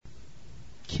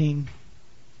King.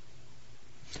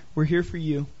 We're here for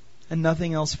you and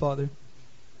nothing else, Father.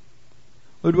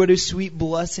 Lord, what a sweet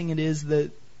blessing it is that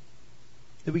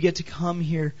we get to come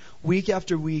here week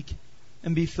after week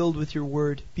and be filled with your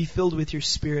word, be filled with your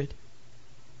spirit.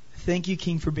 Thank you,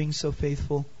 King, for being so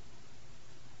faithful.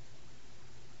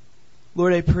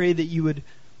 Lord, I pray that you would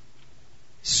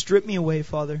strip me away,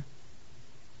 Father,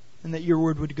 and that your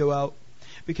word would go out.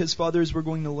 Because, Father, as we're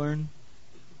going to learn,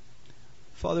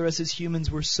 Father, us as humans,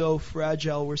 we're so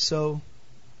fragile, we're such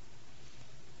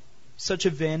a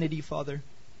vanity, Father.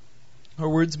 Our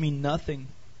words mean nothing.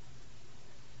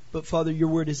 But, Father, your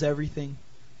word is everything.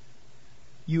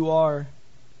 You are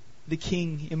the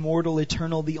King, immortal,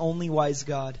 eternal, the only wise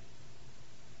God.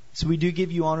 So we do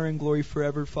give you honor and glory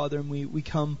forever, Father, and we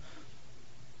come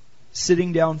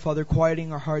sitting down, Father,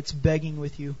 quieting our hearts, begging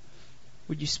with you.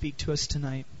 Would you speak to us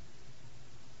tonight?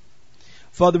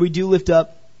 Father, we do lift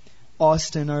up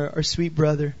Austin, our sweet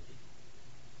brother.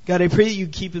 God, I pray that you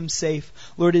keep him safe.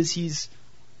 Lord, as he's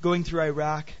going through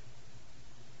Iraq,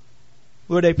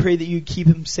 Lord, I pray that you keep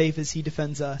him safe as he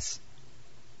defends us.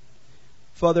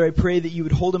 Father, I pray that you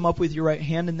would hold him up with your right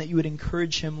hand and that you would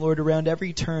encourage him, Lord, around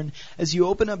every turn as you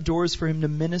open up doors for him to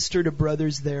minister to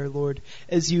brothers there, Lord,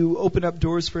 as you open up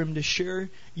doors for him to share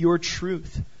your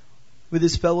truth with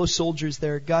his fellow soldiers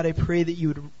there. God, I pray that you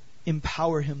would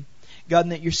empower him. God,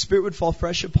 and that your Spirit would fall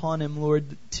fresh upon him, Lord,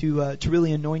 to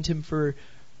really anoint him for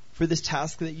this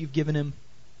task that you've given him.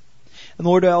 And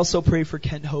Lord, I also pray for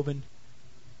Kent Hovind.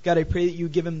 God, I pray that you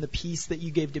give him the peace that you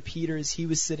gave to Peter as he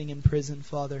was sitting in prison,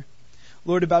 Father.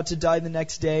 Lord, about to die the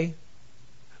next day,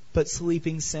 but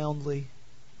sleeping soundly.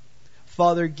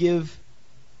 Father, give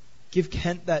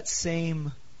Kent that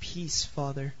same peace,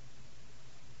 Father.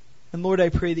 And Lord, I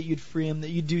pray that you'd free him, that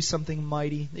you'd do something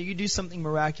mighty, that you'd do something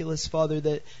miraculous, Father,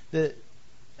 that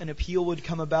an appeal would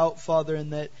come about, Father,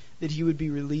 and that he would be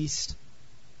released.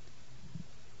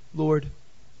 Lord,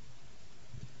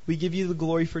 we give you the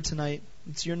glory for tonight.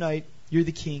 It's your night. You're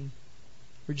the King.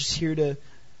 We're just here to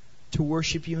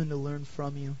worship you and to learn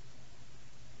from you.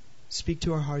 Speak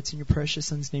to our hearts in your precious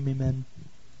Son's name, amen.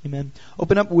 Amen.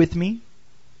 Open up with me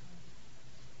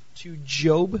to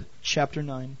Job chapter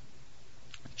 9.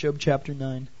 Job chapter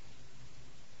 9.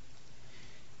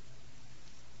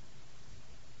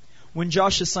 When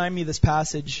Josh assigned me this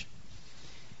passage,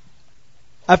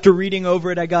 after reading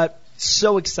over it, I got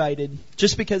so excited.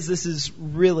 Just because this is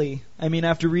really,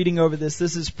 after reading over this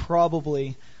is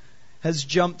probably has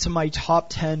jumped to my top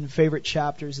 10 favorite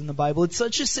chapters in the Bible. It's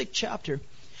such a sick chapter.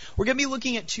 We're going to be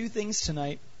looking at two things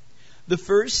tonight. The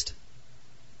first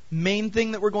main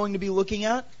thing that we're going to be looking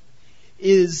at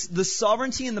is the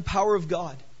sovereignty and the power of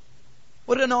God.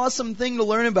 What an awesome thing to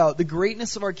learn about, the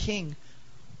greatness of our King.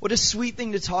 What a sweet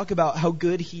thing to talk about, how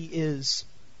good He is.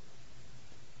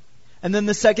 And then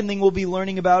the second thing we'll be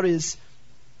learning about is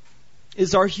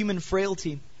our human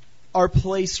frailty, our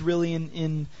place really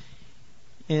in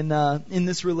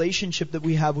this relationship that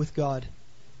we have with God.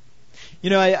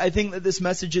 I think that this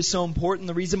message is so important.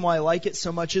 The reason why I like it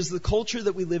so much is the culture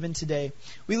that we live in today.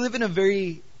 We live in a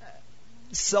very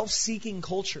self-seeking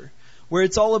culture where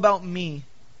it's all about me.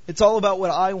 It's all about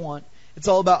what I want. It's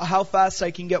all about how fast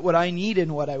I can get what I need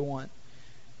and what I want.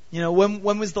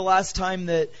 When was the last time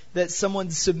that someone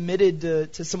submitted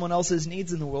to someone else's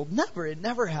needs in the world? Never. It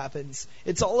never happens.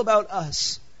 It's all about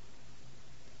us.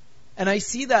 And I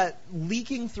see that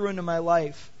leaking through into my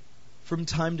life from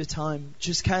time to time.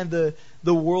 Just kind of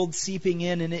the world seeping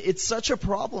in. And it's such a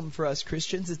problem for us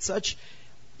Christians.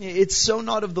 It's so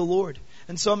not of the Lord.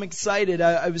 And so I'm excited.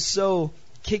 I was so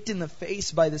kicked in the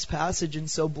face by this passage and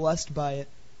so blessed by it.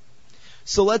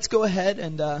 So let's go ahead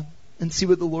and see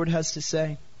what the Lord has to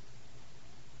say.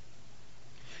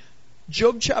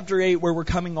 Job chapter 8, where we're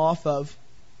coming off of,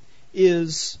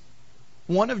 is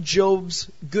one of Job's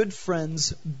good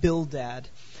friends, Bildad.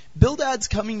 Bildad's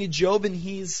coming to Job and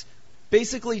he's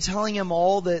basically telling him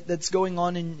all that's going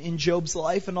on in Job's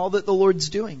life and all that the Lord's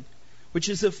doing, which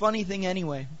is a funny thing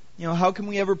anyway. How can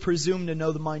we ever presume to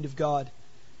know the mind of God?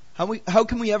 How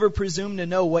can we ever presume to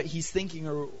know what He's thinking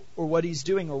or what He's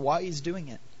doing or why He's doing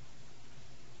it?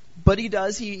 But He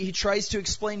does. He tries to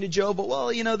explain to Job, well,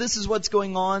 this is what's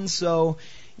going on, so,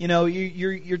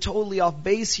 you're totally off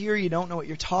base here. You don't know what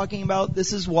you're talking about.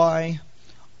 This is why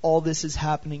all this is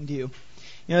happening to you.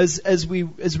 As we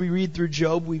read through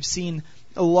Job, we've seen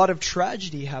a lot of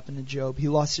tragedy happen to Job. He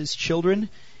lost his children.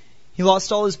 He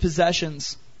lost all his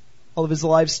possessions, all of his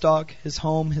livestock, his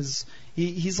home,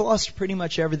 he's lost pretty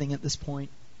much everything at this point.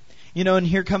 And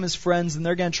here come his friends, and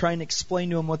they're going to try and explain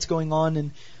to him what's going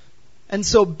on. And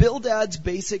so Bildad's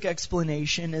basic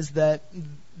explanation is that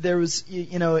there was,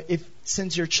 if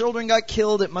since your children got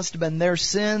killed, it must have been their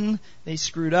sin. They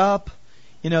screwed up.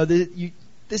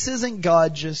 This isn't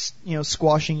God just,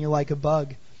 squashing you like a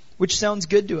bug, which sounds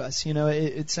good to us.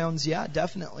 It sounds, yeah,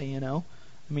 definitely, I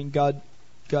mean, God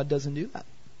doesn't do that.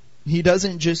 He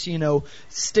doesn't just,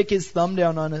 stick his thumb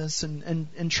down on us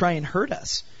and try and hurt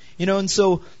us. And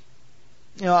so,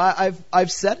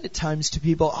 I've said at times to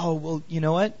people, oh, well, you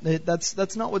know what?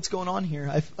 That's not what's going on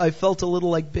here. I felt a little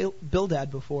like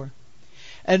Bildad before.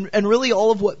 And really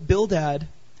all of what Bildad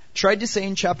tried to say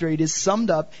in chapter 8 is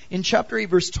summed up in chapter 8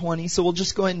 verse 20. So we'll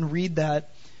just go ahead and read that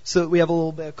so that we have a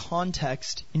little bit of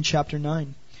context in chapter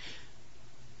 9.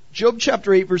 Job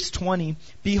chapter 8 verse 20,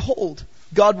 behold,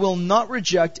 God will not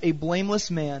reject a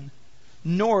blameless man,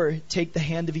 nor take the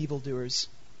hand of evildoers.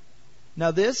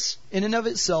 Now this, in and of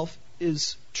itself,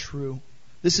 is true.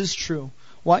 This is true.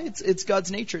 Why? It's God's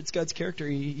nature. It's God's character.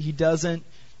 He hasn't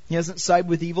side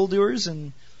with evildoers,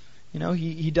 and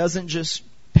he doesn't just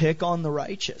pick on the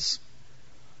righteous.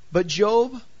 But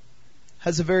Job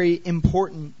has a very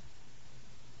important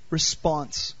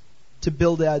response to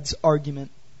Bildad's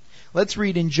argument. Let's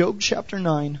read in Job chapter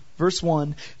 9, verse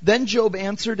 1. Then Job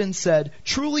answered and said,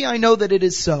 truly I know that it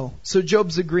is so. So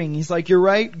Job's agreeing. He's like, you're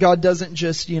right. God doesn't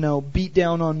just, beat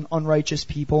down on righteous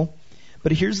people.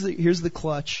 But here's the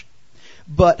clutch.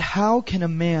 But how can a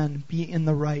man be in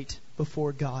the right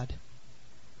before God?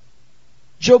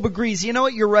 Job agrees. You know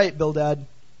what? You're right, Bildad.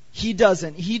 He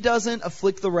doesn't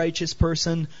afflict the righteous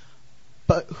person.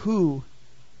 But who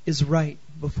is right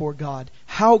before God?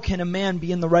 How can a man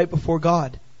be in the right before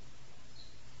God?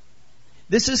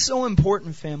 This is so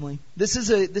important, family. This is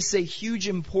a huge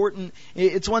important.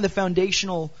 It's one of the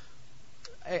foundational,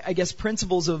 I guess,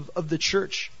 principles of the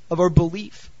church, of our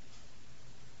belief,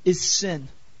 is sin.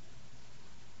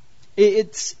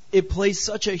 It plays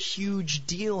such a huge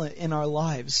deal in our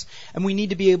lives, and we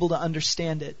need to be able to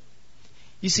understand it.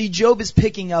 You see, Job is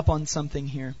picking up on something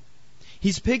here.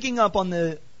 He's picking up on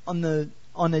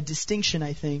a distinction,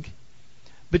 I think,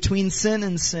 between sin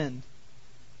and sin.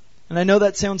 And I know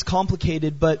that sounds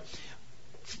complicated, but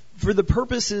for the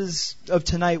purposes of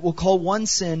tonight, we'll call one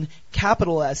sin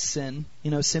capital S sin,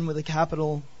 sin with a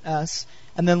capital S,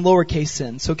 and then lowercase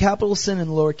sin. So capital sin and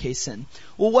lowercase sin.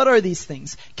 Well, what are these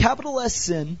things? Capital S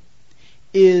sin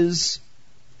is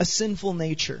a sinful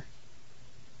nature.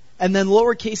 And then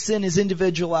lowercase sin is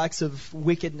individual acts of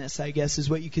wickedness, I guess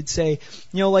is what you could say.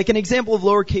 Like an example of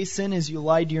lowercase sin is you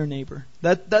lied to your neighbor.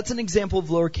 That's an example of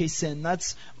lowercase sin.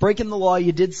 That's breaking the law,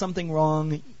 you did something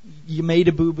wrong, you made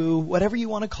a boo-boo, whatever you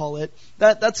want to call it.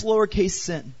 That's lowercase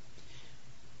sin.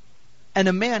 And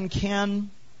a man can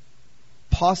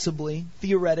possibly,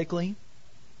 theoretically,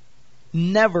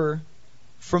 never,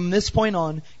 from this point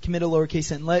on, commit a lowercase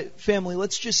sin. Family,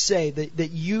 let's just say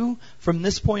that you, from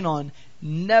this point on,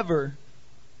 never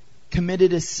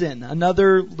committed a sin,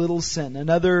 another little sin,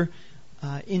 another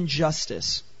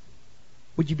injustice.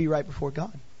 Would you be right before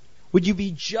God? Would you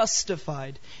be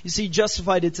justified? You see,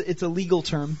 justified, it's a legal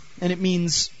term, and it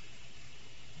means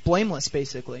blameless,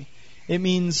 basically. It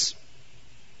means,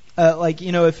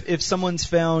 if someone's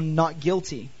found not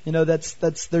guilty,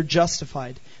 they're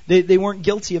justified. They weren't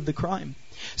guilty of the crime.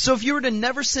 So if you were to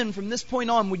never sin from this point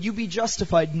on, would you be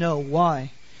justified? No.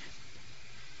 Why?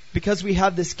 Because we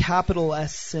have this capital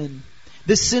S sin.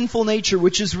 This sinful nature,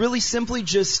 which is really simply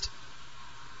just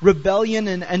rebellion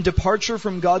and departure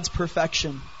from God's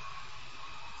perfection.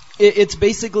 It's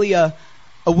basically a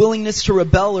willingness to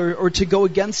rebel or to go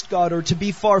against God or to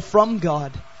be far from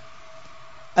God.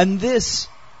 And this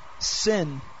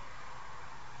sin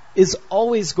is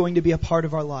always going to be a part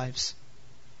of our lives.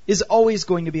 Is always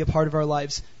going to be a part of our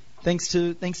lives. Thanks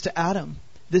to Adam.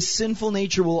 This sinful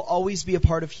nature will always be a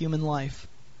part of human life.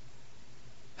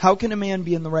 How can a man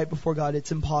be in the right before God?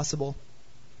 It's impossible.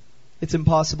 It's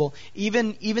impossible.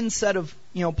 Even said of,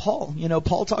 Paul.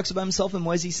 Paul talks about himself, and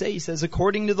what does he say? He says,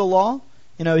 according to the law,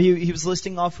 he was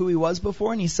listing off who he was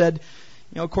before, and he said,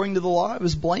 according to the law, I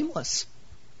was blameless.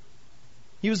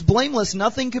 He was blameless.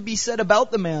 Nothing could be said about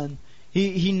the man.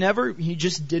 He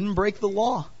just didn't break the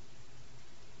law.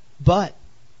 But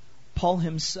Paul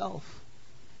himself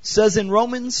says in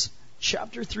Romans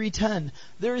chapter 3:10,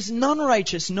 there is none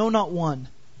righteous, no, not one.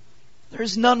 There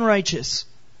is none righteous.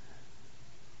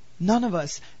 None of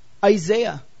us.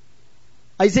 Isaiah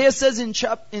says in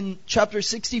chapter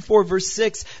 64 verse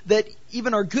 6 that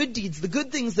even our good deeds, the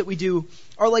good things that we do,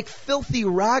 are like filthy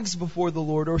rags before the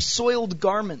Lord, or soiled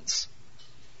garments.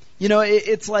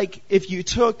 It's like if you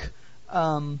took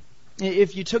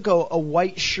a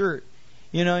white shirt,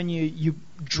 and you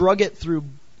drug it through,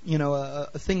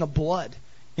 a thing of blood,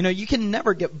 You know, you can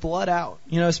never get blood out.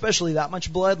 You know, especially that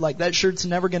much blood, like that shirt's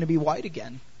never going to be white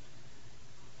again.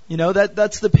 You know,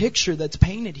 that's the picture that's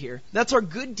painted here. That's our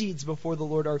good deeds before the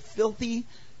Lord, our filthy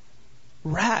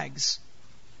rags.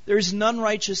 There is none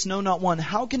righteous, no, not one.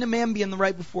 How can a man be in the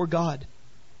right before God?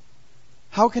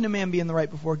 How can a man be in the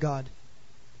right before God?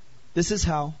 This is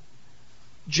how.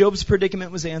 Job's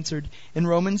predicament was answered in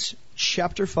Romans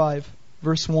chapter 5,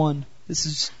 verse 1. This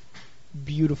is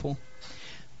beautiful.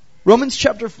 Romans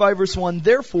chapter 5, verse 1.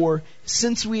 Therefore,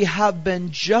 since we have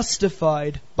been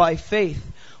justified by faith,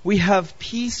 we have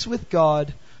peace with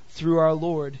God through our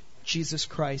Lord Jesus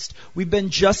Christ. We've been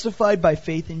justified by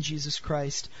faith in Jesus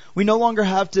Christ. We no longer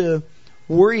have to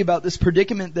worry about this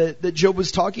predicament that Job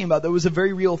was talking about. That was a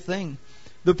very real thing.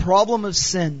 The problem of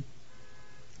sin.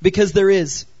 Because there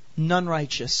is none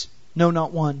righteous. No,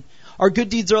 not one. Our good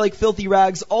deeds are like filthy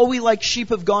rags. All we like sheep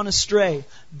have gone astray.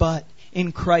 But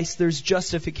in Christ there's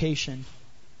justification.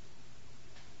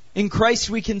 In Christ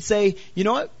we can say, you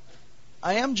know what?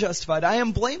 I am justified. I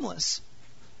am blameless.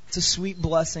 It's a sweet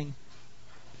blessing.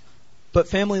 But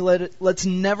family, let's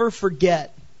never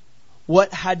forget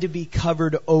what had to be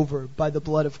covered over by the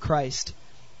blood of Christ.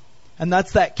 And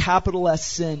that's that capital S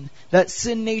sin. That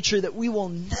sin nature that we will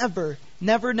never,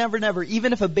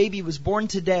 even if a baby was born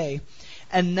today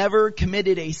and never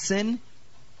committed a sin,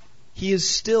 he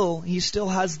still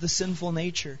has the sinful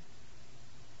nature.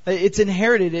 It's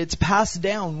inherited. It's passed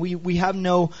down. We have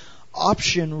no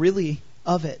option really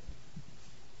of it.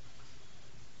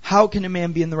 How can a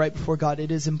man be in the right before God?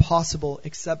 It is impossible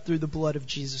except through the blood of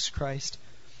Jesus Christ.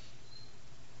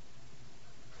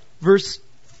 Verse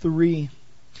 3.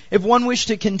 If one wished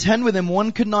to contend with him,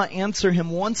 one could not answer him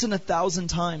once in 1,000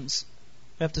 times.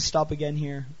 We have to stop again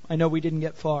here. I know we didn't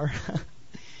get far.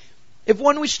 If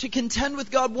one wished to contend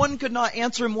with God, one could not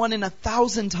answer him one in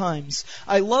 1,000 times.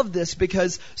 I love this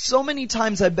because so many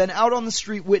times I've been out on the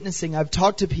street witnessing. I've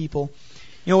talked to people,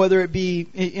 you know, whether it be,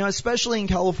 you know, especially in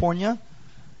California,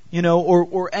 you know,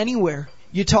 or anywhere.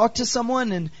 You talk to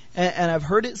someone and I've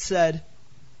heard it said,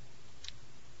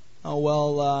 oh,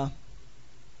 well,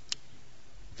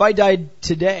 if I died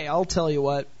today, I'll tell you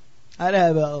what, I'd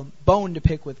have a bone to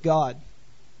pick with God.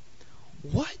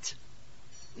 What?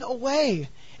 No way.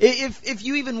 If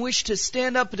you even wish to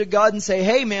stand up to God and say,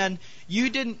 hey man,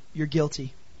 you're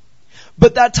guilty.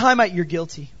 But that time you're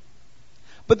guilty.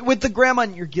 But with the grandma,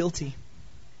 you're guilty.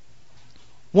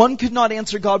 One could not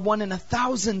answer God one in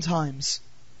 1,000 times.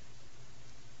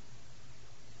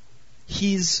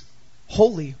 He's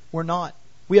holy. We're not.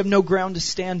 We have no ground to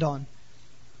stand on.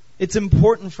 It's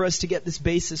important for us to get this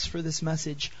basis for this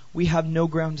message. We have no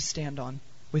ground to stand on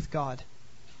with God.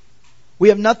 We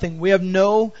have nothing. We have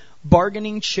no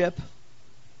bargaining chip.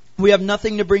 We have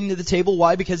nothing to bring to the table.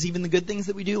 Why? Because even the good things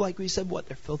that we do, like we said,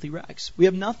 they're filthy rags. We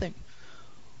have nothing.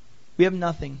 We have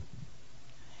nothing.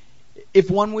 If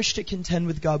one wished to contend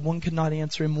with God, one could not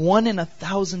answer him one in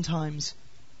 1,000 times.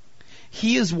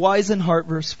 He is wise in heart,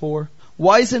 verse 4.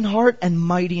 Wise in heart and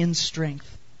mighty in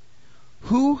strength.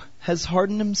 Who has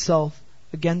hardened himself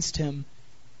against him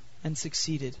and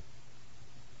succeeded?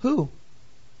 Who?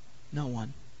 No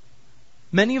one.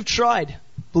 Many have tried.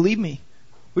 Believe me.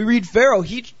 We read Pharaoh.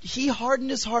 He hardened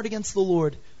his heart against the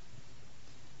Lord.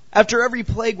 After every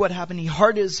plague, what happened? He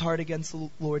hardened his heart against the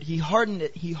Lord. He hardened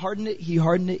it. He hardened it. He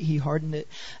hardened it. He hardened it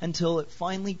until it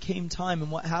finally came time.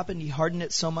 And what happened? He hardened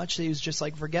it so much that he was just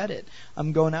like, forget it.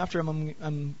 I'm going after him.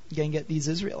 I'm going to get these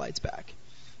Israelites back.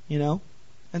 You know?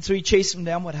 And so he chased them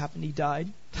down. What happened? He died.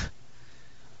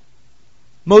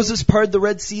 Moses parted the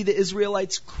Red Sea. The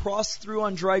Israelites crossed through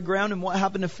on dry ground. And what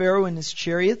happened to Pharaoh and his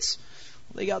chariots?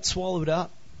 Well, they got swallowed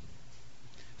up.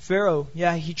 Pharaoh,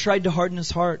 he tried to harden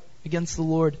his heart against the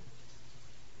Lord.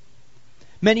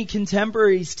 Many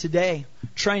contemporaries today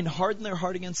try and harden their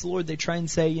heart against the Lord. They try and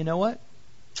say, you know what?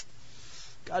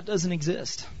 God doesn't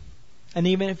exist. And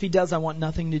even if He does, I want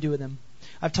nothing to do with Him.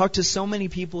 I've talked to so many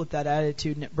people with that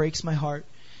attitude, and it breaks my heart.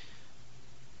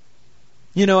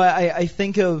 You know, I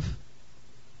think of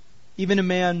even a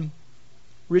man,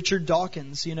 Richard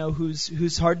Dawkins, you know,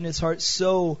 who's hardened his heart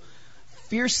so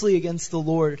fiercely against the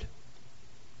Lord.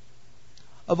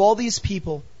 Of all these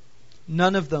people,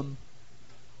 none of them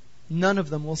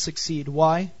will succeed.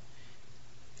 Why?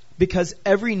 Because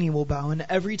every knee will bow and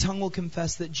every tongue will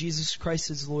confess that Jesus Christ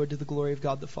is Lord to the glory of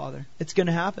God the Father. It's going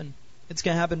to happen. It's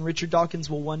going to happen. Richard Dawkins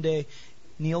will one day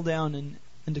kneel down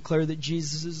and declare that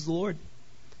Jesus is Lord.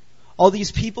 All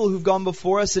these people who've gone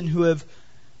before us and who have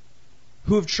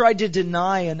tried to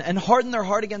deny and harden their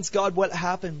heart against God, what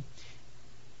happened?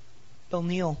 They'll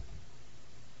kneel.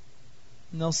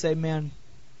 And they'll say, man,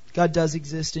 God does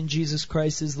exist and Jesus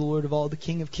Christ is the Lord of all, the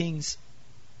King of Kings.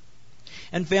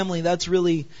 And family, that's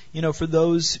really, for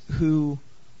those who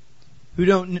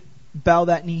don't bow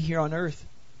that knee here on earth.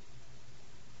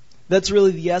 That's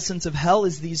really the essence of hell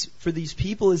for these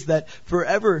people is that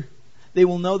forever they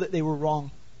will know that they were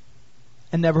wrong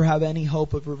and never have any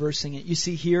hope of reversing it. You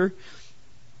see here,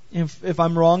 if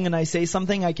I'm wrong and I say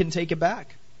something, I can take it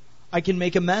back. I can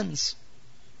make amends.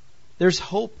 There's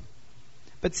hope.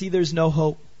 But see, there's no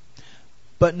hope.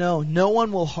 But no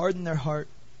one will harden their heart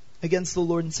against the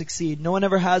Lord and succeed. No one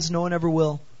ever has, no one ever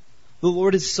will. The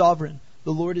Lord is sovereign.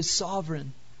 The Lord is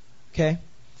sovereign. Okay?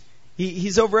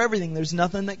 He's over everything. There's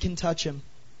nothing that can touch him.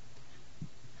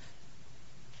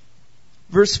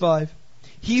 Verse 5.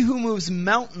 He who moves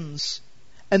mountains,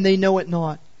 and they know it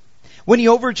not. When he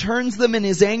overturns them in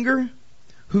his anger,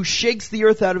 who shakes the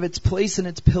earth out of its place and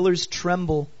its pillars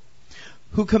tremble,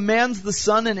 who commands the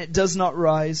sun and it does not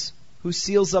rise, who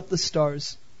seals up the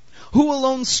stars, who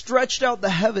alone stretched out the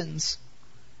heavens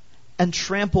and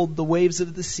trampled the waves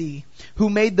of the sea, who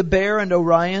made the Bear and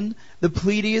Orion, the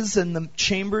Pleiades and the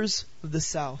chambers of the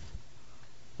south.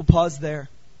 We'll pause there.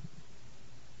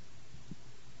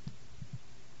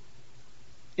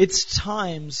 It's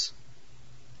times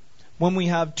when we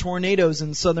have tornadoes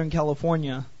in Southern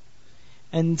California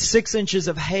and 6 inches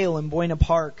of hail in Buena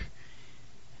Park,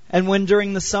 and when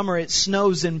during the summer it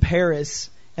snows in Paris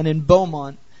and in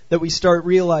Beaumont, that we start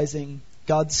realizing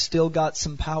God's still got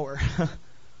some power.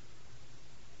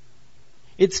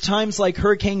 It's times like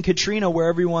Hurricane Katrina where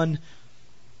everyone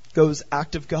goes,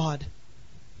 act of God.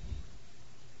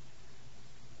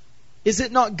 Is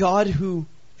it not God who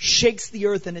shakes the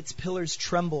earth and its pillars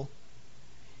tremble?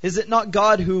 Is it not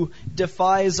God who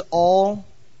defies all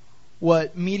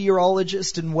what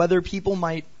meteorologists and weather people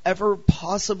might ever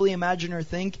possibly imagine or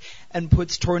think and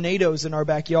puts tornadoes in our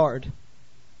backyard?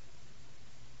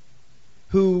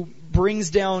 Who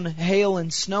brings down hail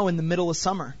and snow in the middle of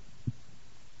summer?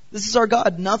 This is our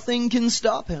God. Nothing can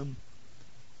stop him.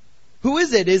 Who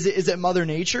is it? Is it Mother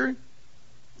Nature?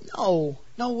 No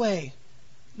way.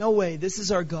 No way. This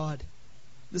is our God.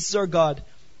 This is our God.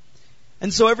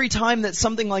 And so every time that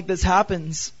something like this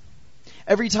happens,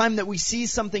 every time that we see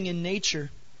something in nature,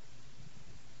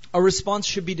 our response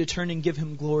should be to turn and give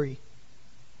him glory.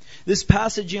 This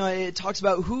passage, it talks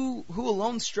about who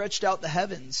alone stretched out the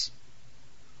heavens.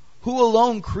 Who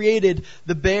alone created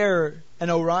the Bear and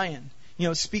Orion.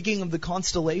 Speaking of the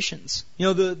constellations.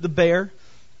 The Bear,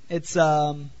 it's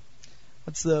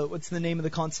what's the name of the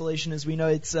constellation as we know?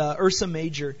 It's Ursa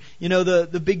Major.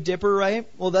 The Big Dipper, right?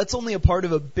 Well, that's only a part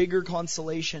of a bigger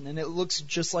constellation, and it looks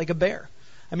just like a bear.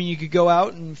 I mean, you could go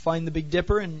out and find the Big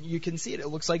Dipper, and you can see it. It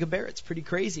looks like a bear. It's pretty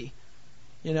crazy.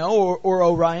 Or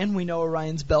Orion. We know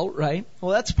Orion's belt, right? Well,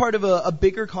 that's part of a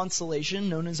bigger constellation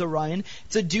known as Orion.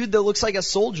 It's a dude that looks like a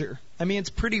soldier. I mean,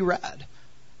 it's pretty rad.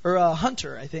 Or a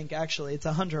hunter, I think, actually. It's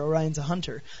a hunter. Orion's a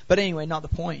hunter. But anyway, not the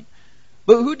point.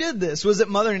 But who did this? Was it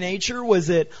Mother Nature?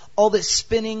 Was it all this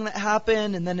spinning that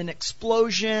happened and then an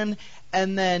explosion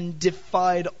and then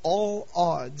defied all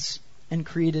odds and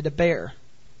created a bear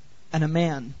and a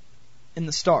man in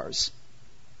the stars?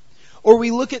 Or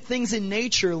we look at things in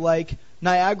nature like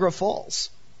Niagara Falls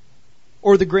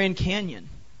or the Grand Canyon.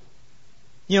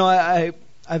 I've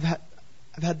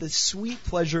had the sweet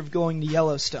pleasure of going to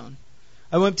Yellowstone.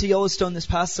 I went to Yellowstone this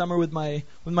past summer with my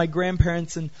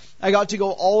grandparents, and I got to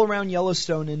go all around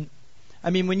Yellowstone. And I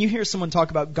mean, when you hear someone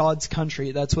talk about God's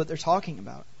country, that's what they're talking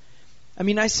about. I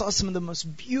mean, I saw some of the most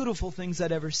beautiful things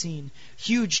I'd ever seen.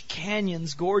 Huge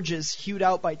canyons, gorges, hewed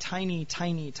out by tiny,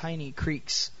 tiny, tiny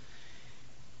creeks.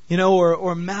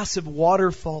 Or massive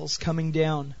waterfalls coming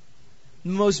down.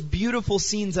 The most beautiful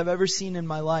scenes I've ever seen in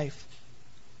my life.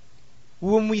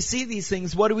 When we see these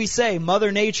things, what do we say?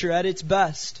 Mother Nature at its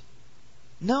best.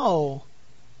 No,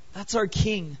 that's our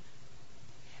King.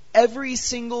 Every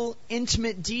single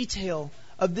intimate detail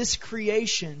of this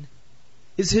creation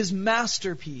is his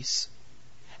masterpiece.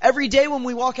 Every day when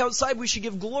we walk outside, we should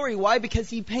give glory. Why? Because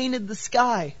he painted the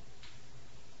sky.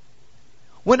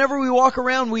 Whenever we walk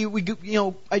around,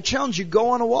 I challenge you, go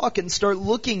on a walk and start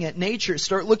looking at nature.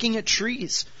 Start looking at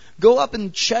trees. Go up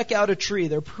and check out a tree.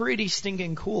 They're pretty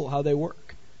stinking cool how they work.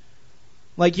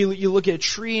 Like you look at a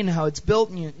tree and how it's built,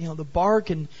 and the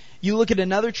bark, and you look at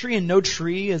another tree and no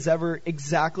tree is ever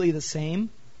exactly the same.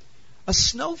 A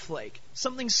snowflake,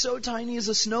 something so tiny as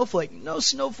a snowflake, no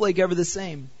snowflake ever the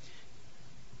same.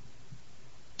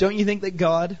 Don't you think that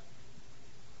God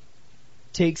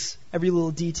takes every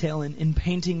little detail in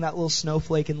painting that little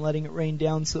snowflake and letting it rain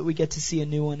down so that we get to see a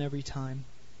new one every time?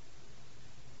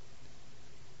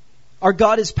 Our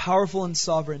God is powerful and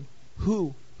sovereign.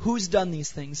 Who's done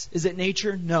these things? Is it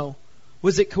nature? No.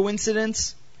 Was it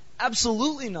coincidence?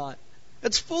 Absolutely not.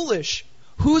 It's foolish.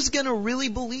 Who's going to really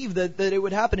believe that it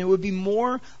would happen? It would be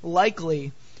more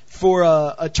likely for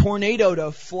a tornado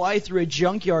to fly through a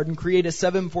junkyard and create a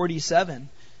 747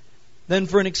 than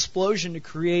for an explosion to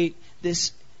create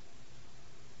this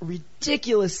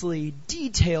ridiculously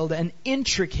detailed and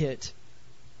intricate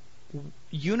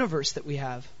universe that we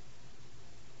have.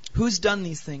 Who's done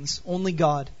these things? Only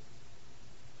God.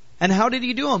 And how did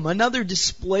he do them? Another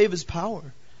display of his power.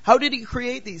 How did he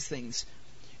create these things?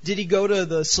 Did he go to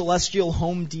the celestial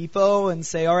Home Depot and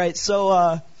say, all right, so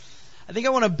I think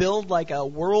I want to build like a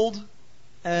world,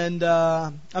 and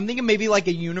I'm thinking maybe like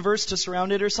a universe to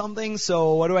surround it or something,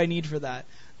 so what do I need for that?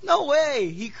 No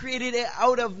way! He created it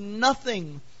out of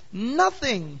nothing.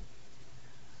 Nothing!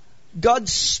 God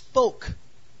spoke,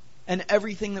 and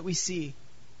everything that we see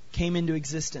came into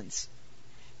existence.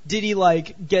 Did he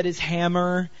like get his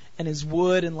hammer and his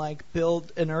wood and like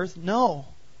build an earth? No.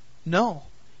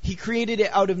 He created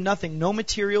it out of nothing. No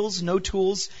materials, no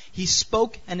tools. He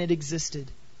spoke and it existed.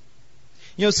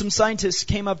 You know, some scientists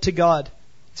came up to God.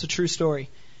 It's a true story.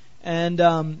 And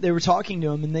they were talking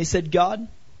to him and they said, God,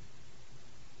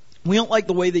 we don't like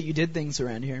the way that you did things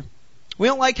around here. We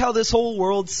don't like how this whole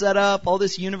world's set up, all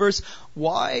this universe.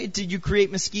 Why did you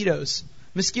create mosquitoes?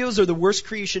 Mosquitoes are the worst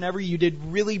creation ever. You did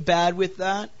really bad with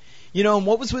that. You know, and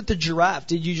what was with the giraffe?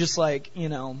 Did you just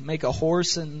make a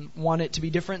horse and want it to be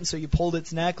different, and so you pulled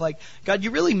its neck? Like, God,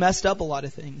 you really messed up a lot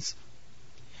of things.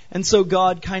 And so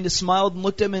God kind of smiled and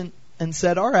looked at him and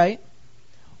said, all right,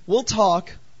 we'll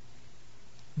talk,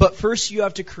 but first you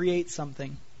have to create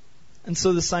something. And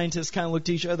so the scientists kind of looked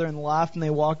at each other and laughed, and they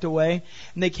walked away.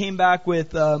 And they came back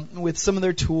with some of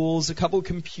their tools, a couple of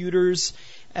computers,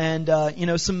 and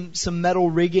some metal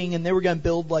rigging, and they were going to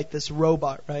build like this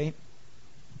robot, right?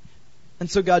 And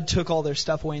so God took all their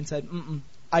stuff away and said,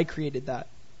 I created that.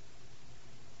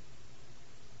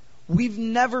 We've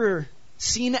never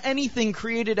seen anything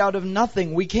created out of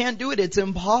nothing. We can't do it. It's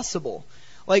impossible.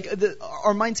 Like,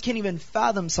 our minds can't even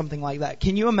fathom something like that.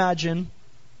 Can you imagine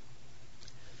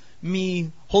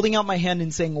me holding out my hand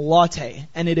and saying latte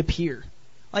and it appear?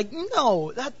 Like,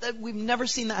 no, that we've never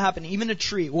seen that happen. Even a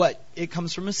tree, what? It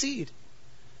comes from a seed.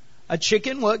 A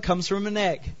chicken, what? Comes from an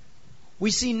egg. We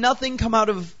see nothing come out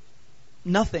of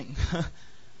nothing.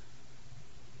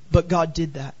 But God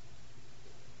did that.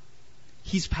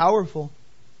 He's powerful.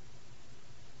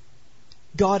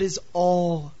 God is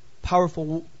all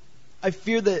powerful. I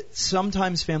fear that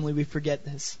sometimes, family, we forget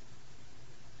this.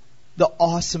 The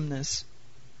awesomeness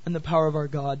and the power of our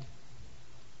God.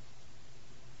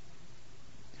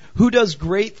 Who does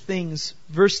great things,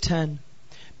 verse 10,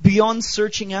 beyond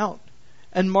searching out,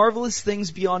 and marvelous things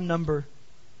beyond number.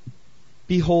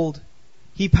 Behold,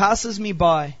 he passes me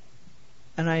by,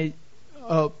 and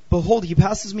behold, he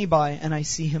passes me by, and I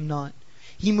see him not.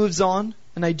 He moves on,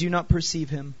 and I do not perceive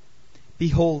him.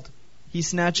 Behold, he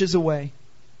snatches away.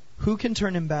 Who can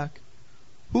turn him back?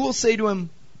 Who will say to him,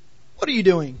 what are you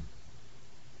doing?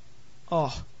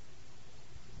 Oh,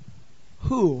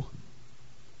 who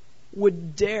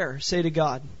would dare say to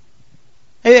God,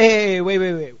 hey,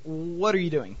 wait, what are you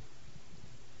doing?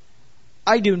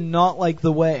 I do not like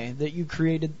the way that you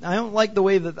created. I don't like the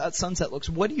way that sunset looks.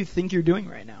 What do you think you're doing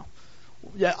right now?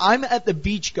 Yeah, I'm at the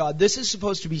beach, God. This is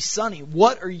supposed to be sunny.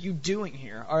 What are you doing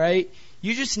here? All right?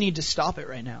 You just need to stop it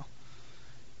right now.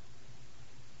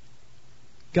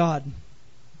 God,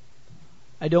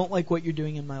 I don't like what you're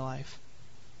doing in my life.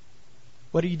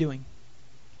 What are you doing?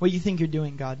 What do you think you're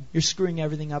doing, God? You're screwing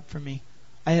everything up for me.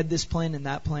 I had this plan and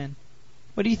that plan.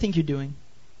 What do you think you're doing?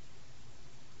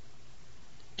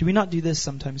 Do we not do this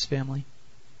sometimes, family?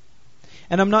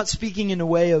 And I'm not speaking in a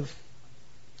way of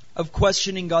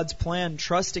questioning God's plan,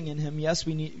 trusting in Him. Yes,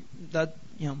 we need that,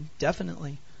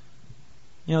 definitely.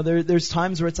 There's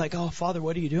times where it's like, oh, Father,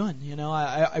 what are you doing?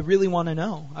 I really want to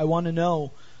know. I want to know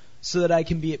so that I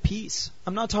can be at peace.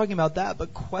 I'm not talking about that,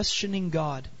 but questioning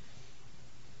God.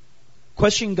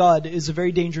 Questioning God is a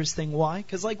very dangerous thing. Why?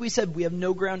 Because like we said, we have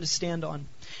no ground to stand on.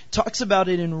 It talks about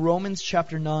it in Romans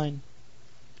chapter 9.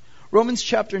 Romans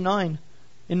chapter 9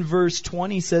 in verse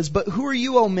 20 says, but who are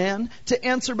you, O man, to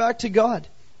answer back to God?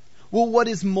 Will what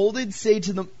is molded say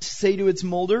to its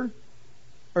molder?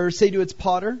 Or say to its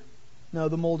potter? No,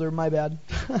 the molder, my bad.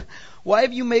 Why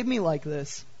have you made me like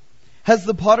this? Has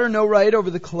the potter no right over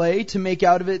the clay to make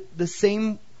out of it the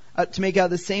same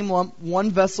lump,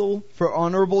 one vessel for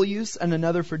honorable use and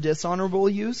another for dishonorable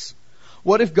use?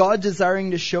 What if God,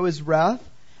 desiring to show his wrath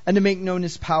and to make known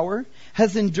his power,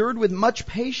 has endured with much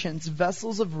patience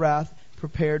vessels of wrath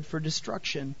prepared for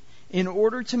destruction, in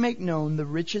order to make known the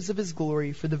riches of his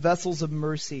glory for the vessels of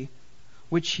mercy,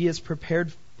 which he has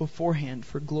prepared beforehand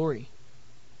for glory?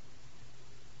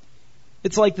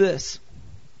 It's like this.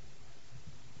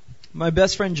 My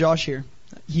best friend Josh here,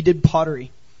 he did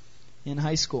pottery in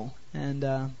high school, and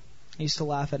I used to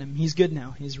laugh at him. He's good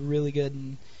now. He's really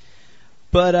good.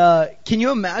 But can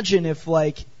you imagine if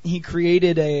like he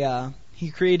created a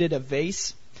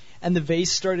vase, and the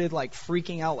vase started like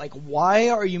freaking out, like, why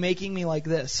are you making me like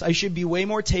this? I should be way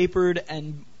more tapered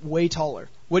and way taller.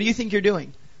 What do you think you're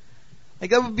doing?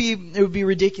 Like it would be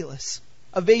ridiculous.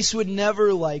 A vase would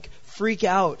never like freak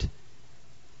out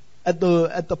at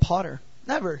the potter.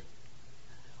 Never.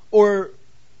 Or,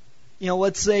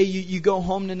 let's say you go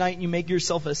home tonight and you make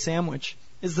yourself a sandwich.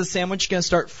 Is the sandwich going to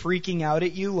start freaking out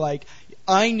at you like,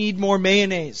 I need more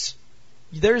mayonnaise?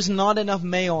 There's not enough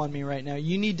mayo on me right now.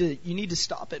 You need to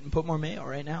stop it and put more mayo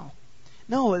right now.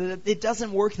 No, it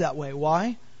doesn't work that way.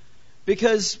 Why?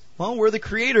 Because, well, we're the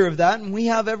creator of that, and we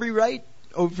have every right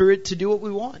over it to do what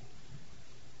we want.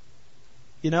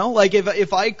 Like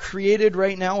if I created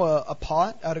right now a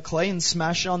pot out of clay and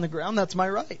smashed it on the ground, that's my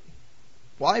right.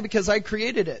 Why? Because I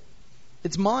created it.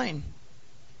 It's mine.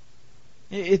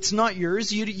 It's not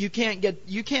yours. You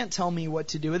can't tell me what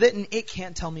to do with it, and it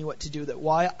can't tell me what to do with it.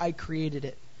 Why? I created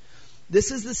it. This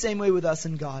is the same way with us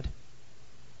and God.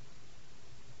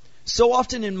 So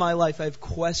often in my life I've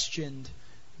questioned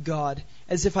God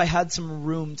as if I had some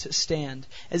room to stand,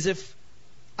 as if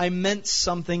I meant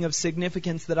something of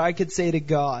significance that I could say to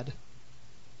God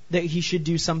that He should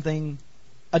do something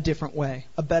a different way,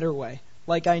 a better way,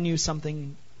 like I knew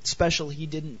something special He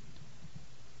didn't.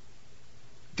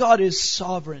 God is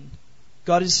sovereign.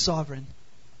 God is sovereign.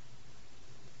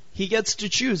 He gets to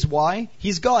choose. Why?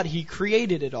 He's God. He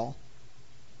created it all.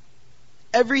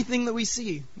 Everything that we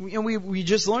see. We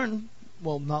just learned,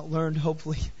 well, not learned,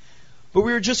 hopefully, but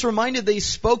we were just reminded that He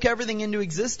spoke everything into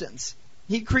existence.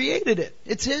 He created it.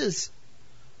 It's His.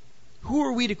 Who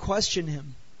are we to question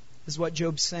Him? Is what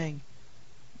Job's saying.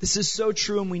 This is so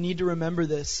true, and we need to remember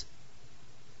this.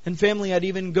 And family, I'd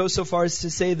even go so far as to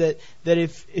say that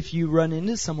if you run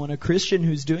into someone, a Christian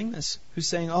who's doing this, who's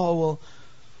saying, oh,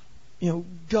 well,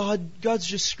 God's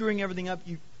just screwing everything up,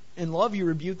 in love you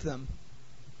rebuke them.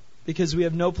 Because we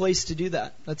have no place to do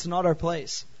that. That's not our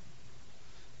place.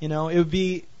 It would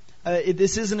be,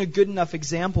 this isn't a good enough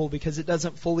example because it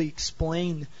doesn't fully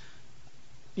explain,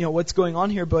 what's going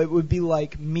on here, but it would be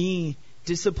like me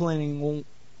disciplining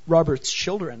Robert's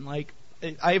children. Like,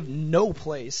 I have no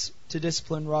place to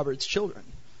discipline Robert's children.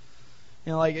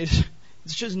 It's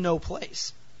just no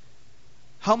place.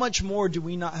 How much more do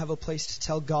we not have a place to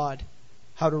tell God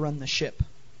how to run the ship?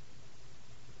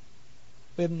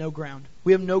 We have no ground.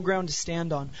 We have no ground to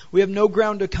stand on. We have no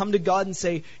ground to come to God and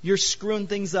say, you're screwing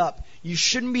things up. You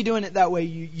shouldn't be doing it that way.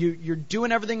 You're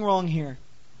doing everything wrong here.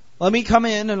 Let me come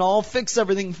in and I'll fix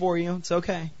everything for you. It's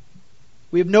okay.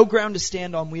 We have no ground to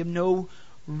stand on. We have no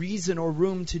reason or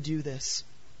room to do this.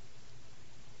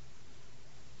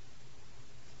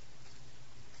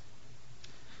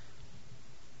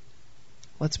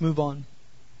 Let's move on.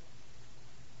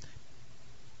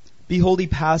 Behold, He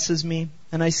passes me,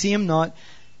 and I see Him not.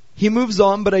 He moves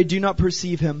on, but I do not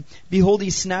perceive Him. Behold, He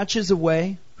snatches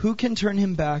away. Who can turn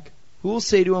Him back? Who will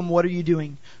say to Him, what are you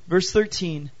doing? Verse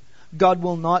 13, God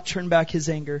will not turn back His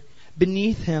anger.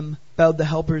 Beneath Him bowed the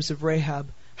helpers of Rahab.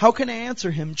 How can I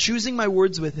answer Him, choosing my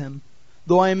words with Him?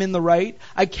 Though I am in the right,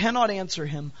 I cannot answer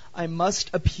Him. I must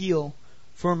appeal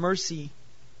for mercy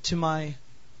to my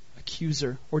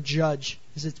accuser, or judge,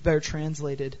 as it's better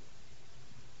translated.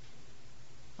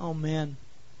 Oh man.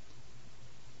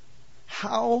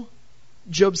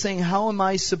 Job's saying, how am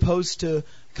I supposed to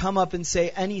come up and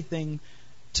say anything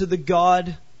to the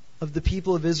God of the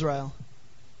people of Israel?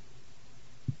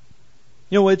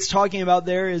 What it's talking about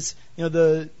there is,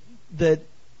 that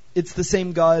it's the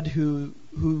same God who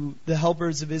the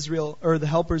helpers of Israel, or the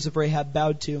helpers of Rahab,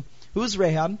 bowed to. Who was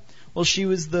Rahab? Well, she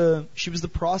was the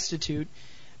prostitute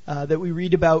that we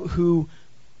read about, who,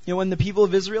 when the people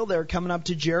of Israel, they were coming up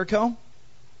to Jericho,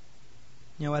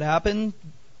 what happened?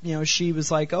 She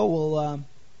was like, oh,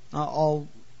 well,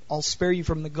 I'll spare you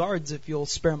from the guards if you'll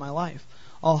spare my life.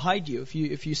 I'll hide you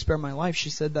if you spare my life. She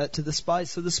said that to the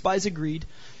spies. So the spies agreed.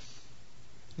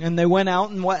 And they went out,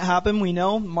 and what happened? We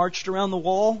know, marched around the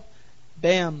wall.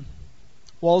 Bam.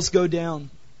 Walls go down.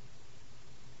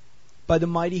 By the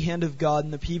mighty hand of God,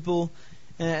 and the people,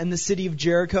 and the city of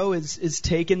Jericho is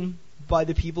taken by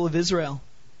the people of Israel.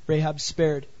 Rahab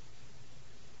spared.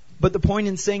 But the point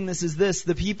in saying this is this: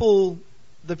 the people,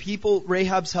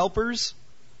 Rahab's helpers,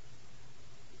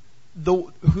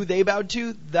 who they bowed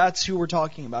to, that's who we're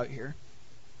talking about here.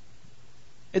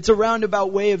 It's a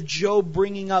roundabout way of Job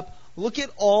bringing up, look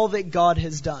at all that God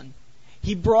has done.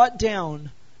 He brought down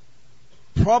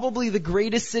probably the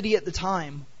greatest city at the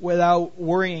time without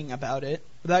worrying about it,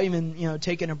 without even,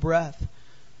 taking a breath.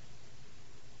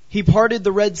 He parted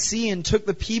the Red Sea and took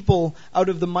the people out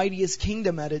of the mightiest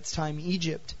kingdom at its time,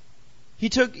 Egypt. He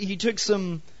took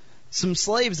some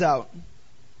slaves out.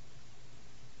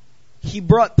 He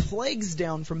brought plagues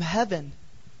down from heaven.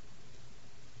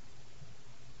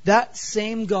 That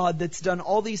same God that's done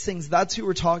all these things, that's who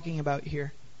we're talking about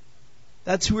here.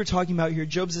 That's who we're talking about here.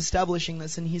 Job's establishing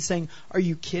this, and he's saying, are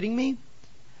you kidding me?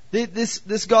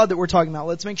 This God that we're talking about,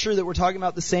 let's make sure that we're talking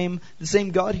about the same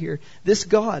God here. This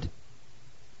God.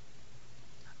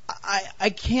 I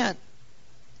can't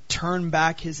turn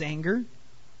back his anger.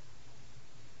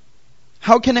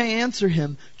 How can I answer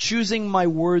him? Choosing my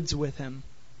words with him.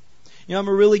 I'm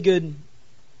a really good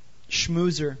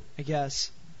schmoozer, I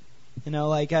guess.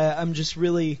 I'm just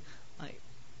really,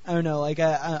 I don't know,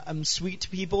 I'm sweet to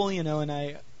people, and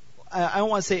I don't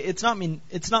want to say it's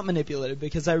not manipulative,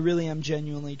 because I really am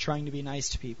genuinely trying to be nice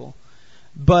to people.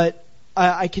 But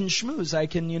I can schmooze. I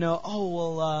can,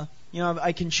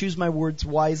 I can choose my words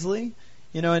wisely,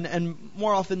 and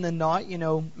more often than not,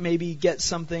 maybe get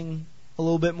something a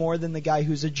little bit more than the guy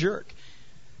who's a jerk.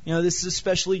 This is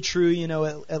especially true,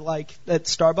 at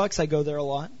Starbucks. I go there a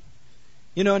lot.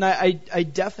 And I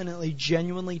definitely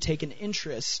genuinely take an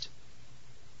interest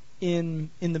in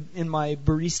my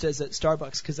baristas at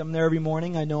Starbucks, because I'm there every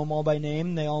morning. I know them all by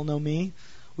name. They all know me.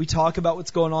 We talk about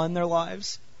what's going on in their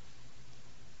lives.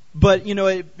 But,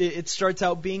 it starts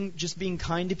out being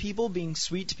kind to people, being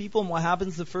sweet to people. And what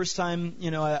happens the first time,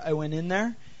 I went in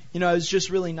there, I was just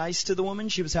really nice to the woman.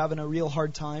 She was having a real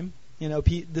hard time.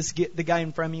 The guy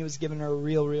in front of me was giving her a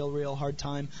real hard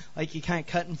time. Like, he kind of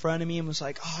cut in front of me and was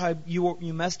like,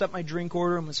 you messed up my drink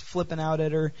order, and was flipping out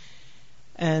at her.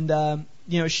 And,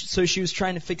 so she was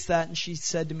trying to fix that, and she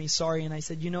said to me, sorry. And I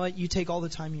said, you know what? You take all the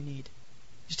time you need.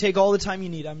 You take all the time you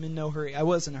need. I'm in no hurry. I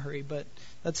was in a hurry, but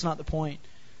that's not the point.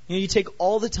 You take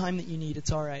all the time that you need.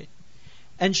 It's all right.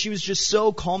 And she was just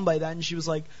so calm by that, and she was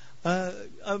like,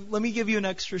 let me give you an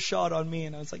extra shot on me.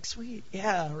 And I was like, sweet,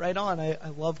 yeah, right on. I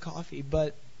love coffee.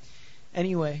 But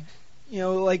anyway,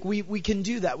 we can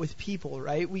do that with people,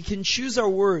 right? We can choose our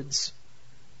words.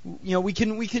 We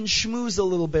can schmooze a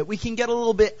little bit. We can get a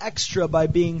little bit extra by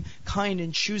being kind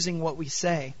and choosing what we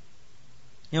say.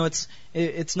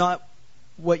 It's not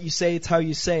what you say, it's how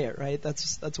you say it, right?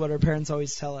 That's what our parents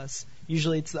always tell us.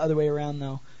 Usually it's the other way around,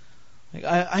 though.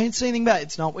 I didn't say anything bad.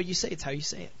 It's not what you say, it's how you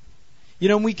say it.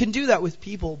 And we can do that with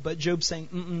people, but Job's saying,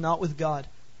 not with God.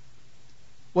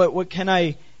 What am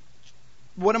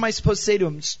I supposed to say to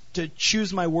him? To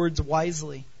choose my words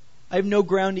wisely. I have no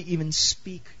ground to even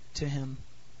speak to him.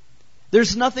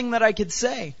 There's nothing that I could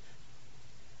say.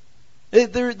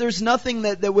 There's nothing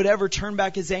that would ever turn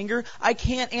back his anger. I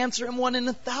can't answer him 1 in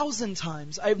 1,000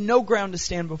 times. I have no ground to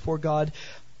stand before God.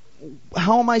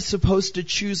 How am I supposed to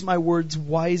choose my words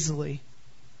wisely?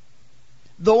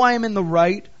 Though I am in the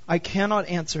right, I cannot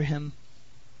answer him.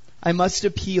 I must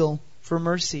appeal for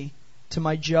mercy to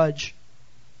my judge.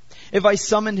 If I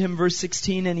summoned him, verse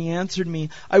 16, and he answered me,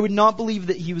 I would not believe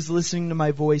that he was listening to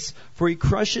my voice, for he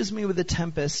crushes me with a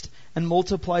tempest and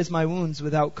multiplies my wounds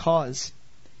without cause.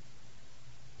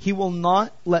 He will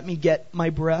not let me get my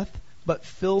breath, but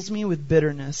fills me with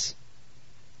bitterness.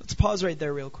 Let's pause right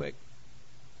there real quick.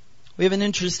 We have an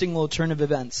interesting little turn of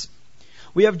events.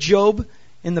 We have Job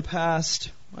in the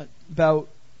past, about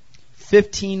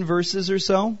 15 verses or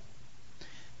so,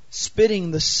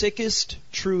 spitting the sickest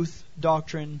truth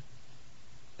doctrine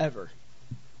ever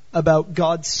about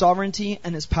God's sovereignty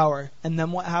and his power. And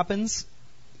then what happens?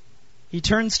 He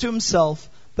turns to himself,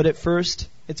 but at first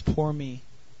it's poor me.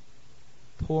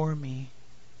 Poor me.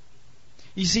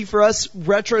 You see, for us,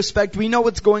 retrospect, we know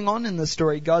what's going on in this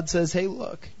story. God says, hey,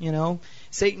 look,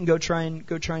 Satan, go try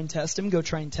and test him, go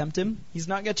try and tempt him. He's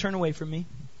not going to turn away from me.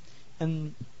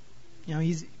 And,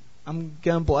 I'm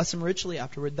going to bless him richly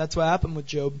afterward. That's what happened with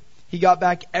Job. He got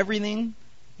back everything,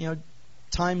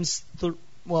 times, it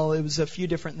was a few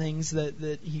different things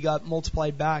that he got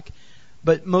multiplied back,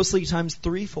 but mostly times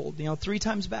threefold, 3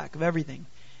 times back of everything.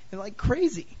 And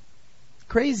crazy.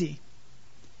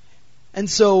 And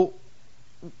so,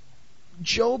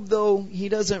 Job, though, he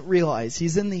doesn't realize.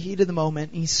 He's in the heat of the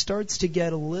moment. He starts to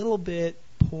get a little bit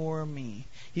poor me.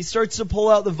 He starts to pull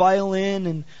out the violin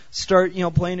and start,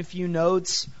 playing a few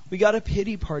notes. We got a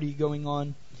pity party going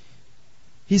on.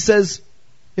 He says,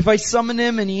 if I summoned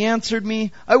him and he answered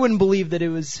me, I wouldn't believe that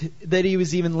he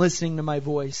was even listening to my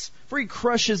voice. For he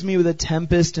crushes me with a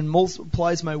tempest and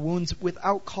multiplies my wounds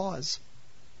without cause.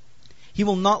 He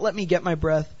will not let me get my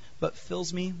breath, but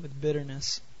fills me with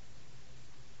bitterness.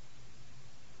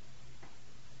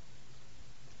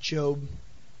 Job,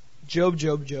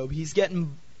 Job. He's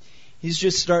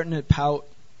just starting to pout.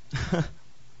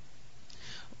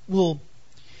 Well,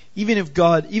 even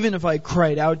if I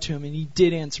cried out to him and he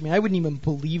did answer me, I wouldn't even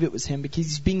believe it was him because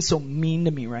he's being so mean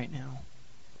to me right now.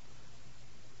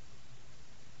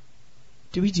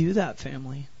 Do we do that,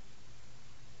 family?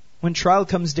 When trial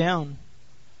comes down,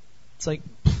 it's like,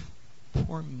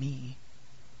 poor me.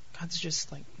 God's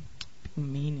just like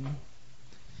being mean.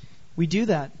 We do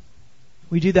that.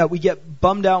 We get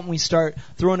bummed out and we start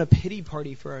throwing a pity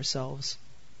party for ourselves.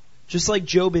 Just like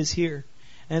Job is here.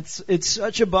 And it's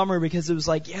such a bummer because it was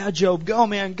like, yeah, Job, go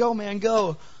man,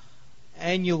 go.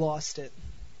 And you lost it.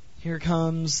 Here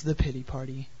comes the pity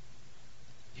party.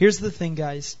 Here's the thing,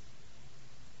 guys.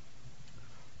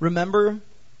 Remember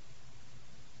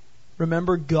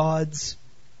God's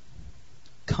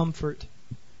comfort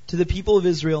to the people of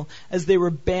Israel as they were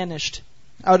banished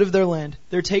out of their land.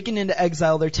 They're taken into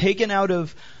exile. They're taken out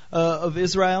of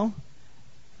Israel,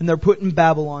 and they're put in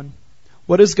Babylon.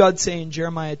 What does God say in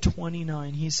Jeremiah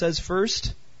 29? He says,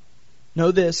 first,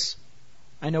 know this.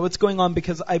 I know what's going on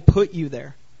because I put you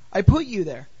there. I put you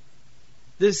there.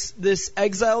 This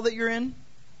exile that you're in,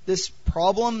 this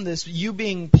problem, this you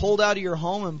being pulled out of your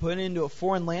home and put into a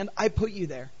foreign land, I put you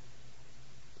there.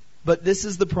 But this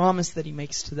is the promise that he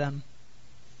makes to them.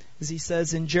 As he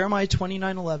says in Jeremiah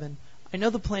 29:11, I know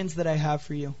the plans that I have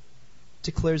for you,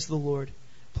 declares the Lord.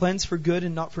 Plans for good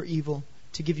and not for evil,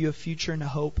 to give you a future and a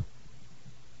hope.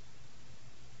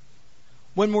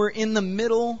 When we're in the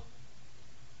middle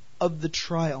of the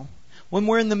trial, when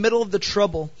we're in the middle of the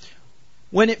trouble,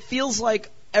 when it feels like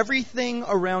everything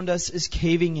around us is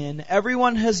caving in,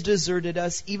 everyone has deserted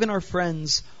us, even our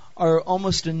friends are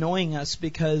almost annoying us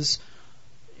because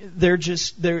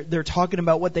they're talking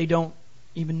about what they don't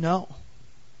even know.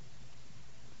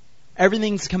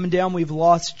 Everything's coming down. We've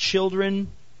lost children.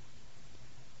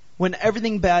 When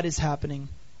everything bad is happening,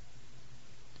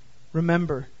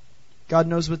 remember, God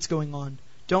knows what's going on.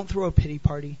 Don't throw a pity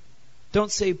party.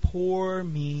 Don't say, poor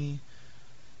me.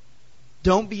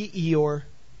 Don't be Eeyore.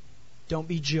 Don't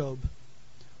be Job.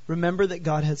 Remember that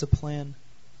God has a plan.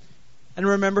 And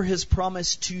remember His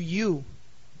promise to you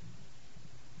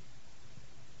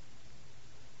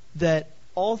that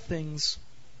all things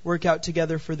work out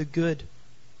together for the good,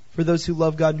 for those who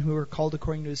love God and who are called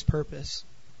according to His purpose.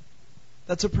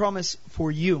 That's a promise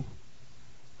for you.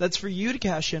 That's for you to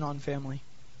cash in on, family.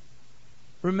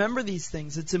 Remember these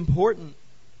things. It's important.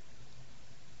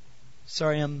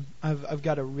 Sorry, I've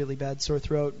got a really bad sore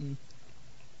throat, and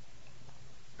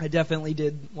I definitely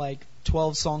did like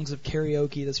 12 songs of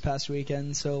karaoke this past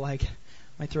weekend, so like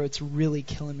my throat's really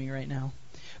killing me right now.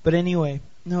 But anyway,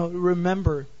 no,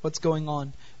 remember what's going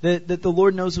on. That the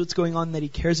Lord knows what's going on, that He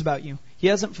cares about you. He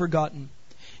hasn't forgotten.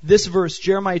 This verse,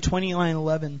 Jeremiah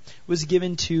 29:11, was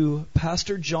given to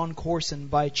Pastor John Corson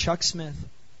by Chuck Smith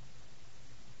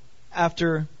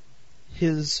after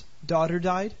his daughter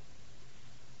died.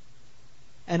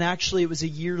 And actually it was a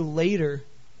year later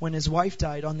when his wife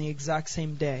died on the exact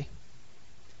same day.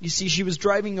 You see, she was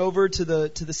driving over to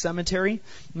the cemetery,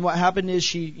 and what happened is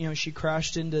she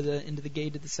crashed into the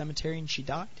gate of the cemetery and she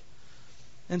died.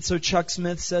 And so Chuck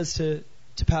Smith says to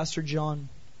Pastor John,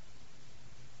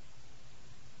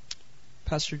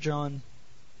 Pastor John,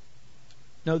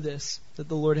 know this, that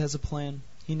the Lord has a plan.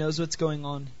 He knows what's going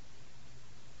on.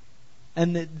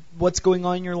 And that what's going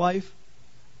on in your life,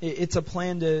 it's a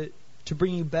plan to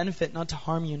bring you benefit, not to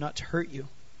harm you, not to hurt you.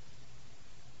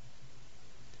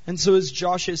 And so as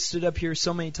Josh has stood up here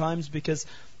so many times, because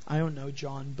I don't know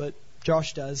John, but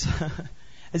Josh does,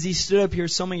 as he stood up here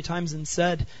so many times and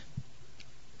said,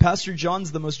 Pastor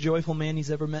John's the most joyful man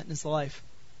he's ever met in his life,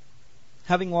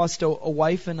 having lost a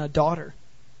wife and a daughter.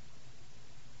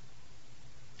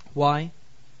 Why?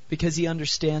 Because he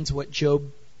understands what Job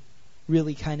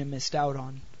really kind of missed out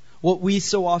on. What we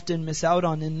so often miss out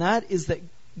on, and that is that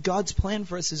God's plan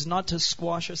for us is not to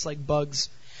squash us like bugs.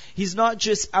 He's not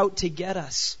just out to get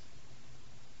us.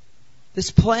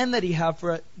 This plan that He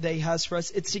has for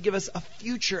us, it's to give us a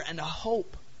future and a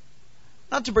hope,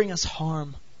 not to bring us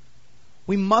harm.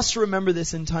 We must remember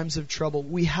this in times of trouble.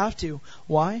 We have to.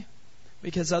 Why?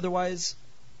 Because otherwise,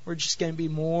 we're just going to be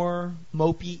more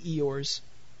mopey Eeyores,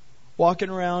 walking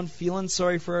around feeling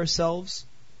sorry for ourselves.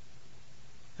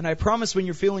 And I promise when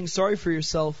you're feeling sorry for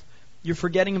yourself, you're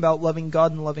forgetting about loving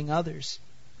God and loving others,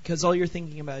 because all you're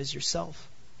thinking about is yourself.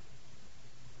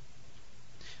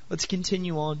 Let's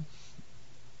continue on.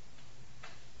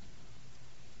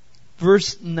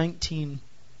 Verse 19.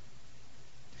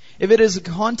 If it is a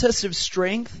contest of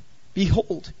strength,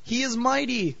 behold, He is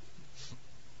mighty.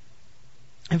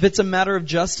 If it's a matter of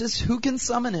justice, who can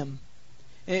summon Him?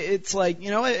 It's like,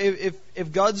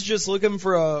 if God's just looking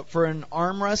for an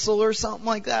arm wrestle or something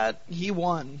like that, He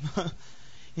won.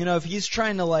 If He's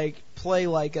trying to play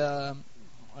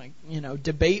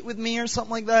debate with me or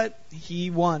something like that, He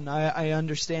won. I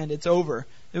understand. It's over.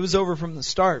 It was over from the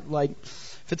start.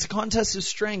 If it's a contest of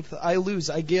strength, I lose.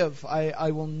 I give.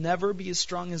 I will never be as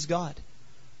strong as God.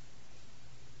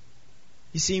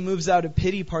 You see, he moves out of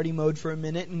pity party mode for a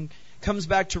minute and comes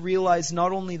back to realize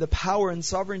not only the power and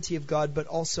sovereignty of God, but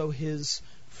also his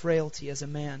frailty as a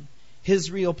man, his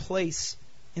real place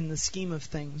in the scheme of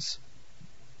things.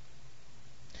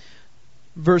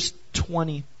 Verse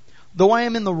 20, though I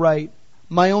am in the right,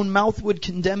 my own mouth would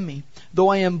condemn me. Though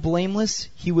I am blameless,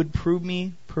 he would prove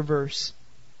me perverse.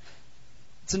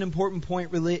 It's an important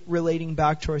point relating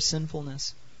back to our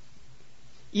sinfulness.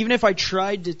 Even if I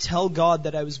tried to tell God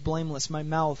that I was blameless, my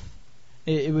mouth,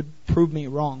 it would prove me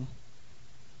wrong.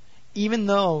 Even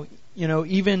though,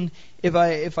 even if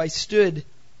I stood,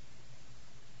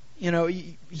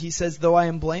 he says, though I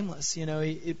am blameless,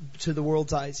 to the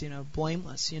world's eyes,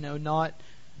 blameless,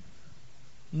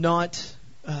 not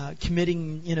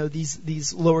committing,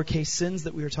 these lowercase sins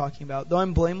that we were talking about. Though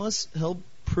I'm blameless, he'll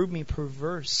prove me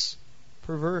perverse.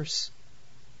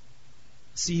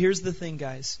 See, here's the thing,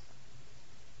 guys,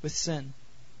 with sin,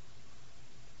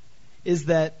 is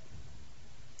that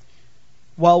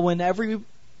while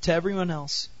to everyone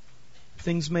else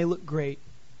things may look great,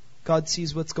 God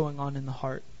sees what's going on in the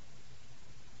heart.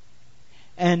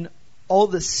 And all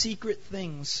the secret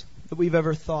things that we've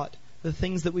ever thought, the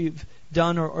things that we've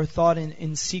done or thought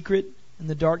in secret in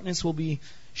the darkness, will be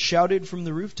shouted from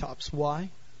the rooftops. Why?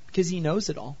 Because he knows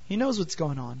it all. He knows what's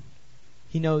going on.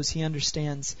 He knows, he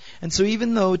understands. And so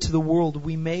even though to the world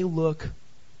we may look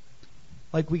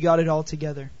like we got it all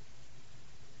together,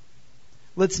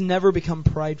 let's never become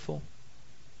prideful,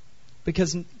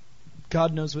 because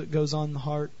God knows what goes on in the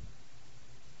heart.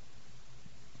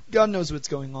 God knows what's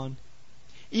going on.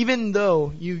 Even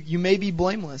though you may be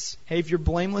blameless. Hey, if you're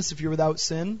blameless, if you're without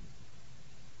sin,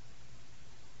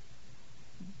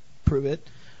 prove it.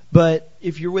 But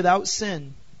if you're without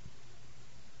sin,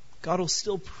 God will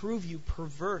still prove you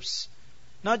perverse.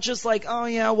 Not just like, oh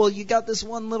yeah, well you got this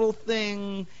one little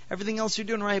thing, everything else you're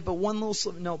doing right, but one little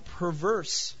slip. No,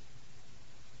 perverse.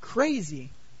 Crazy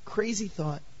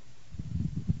thought.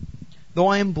 Though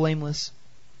I am blameless,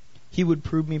 he would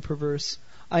prove me perverse.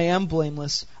 I am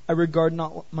blameless. I regard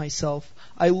not myself.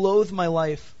 I loathe my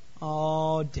life.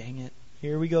 Oh, dang it.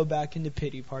 Here we go back into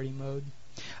pity party mode.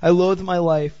 I loathe my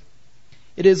life.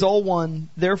 It is all one.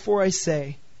 Therefore I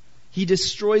say, he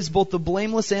destroys both the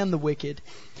blameless and the wicked.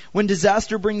 When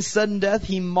disaster brings sudden death,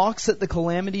 he mocks at the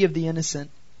calamity of the innocent.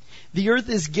 The earth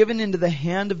is given into the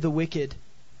hand of the wicked.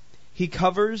 He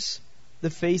covers the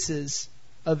faces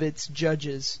of its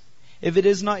judges. If it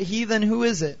is not he, then who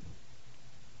is it?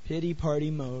 Pity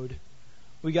party mode.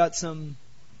 We got some,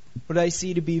 what I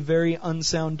see to be very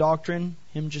unsound doctrine.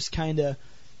 Him just kind of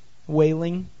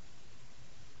wailing.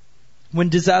 When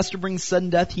disaster brings sudden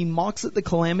death, he mocks at the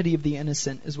calamity of the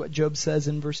innocent, is what Job says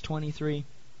in verse 23.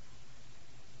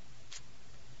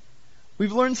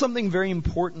 We've learned something very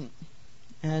important,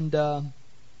 and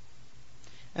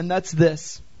that's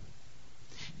this,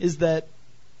 is that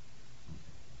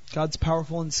God's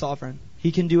powerful and sovereign.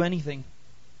 He can do anything.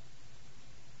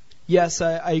 Yes,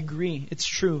 I agree. It's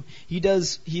true. He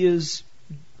is,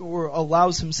 or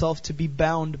allows himself to be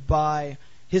bound by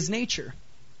his nature.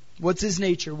 What's his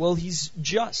nature? Well, he's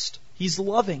just. He's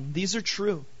loving. These are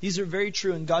true. These are very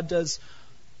true, and God does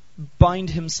bind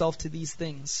himself to these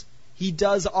things. He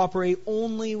does operate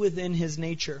only within his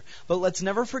nature. But let's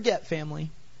never forget, family,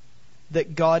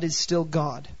 that God is still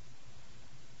God.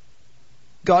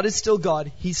 God is still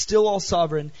God. He's still all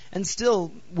sovereign, and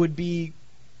still would be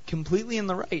completely in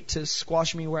the right to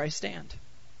squash me where I stand.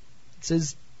 It's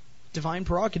his divine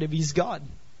prerogative. He's God.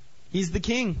 He's the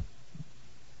king.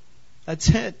 That's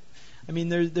it. I mean,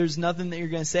 there's nothing that you're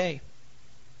going to say.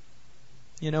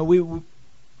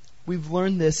 We've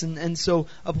learned this, and so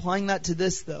applying that to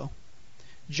this, though,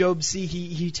 Job, see,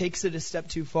 he takes it a step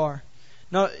too far.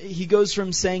 Now, he goes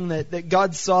from saying that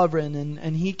God's sovereign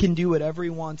and he can do whatever he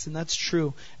wants, and that's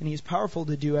true, and he's powerful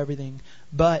to do everything.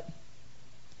 But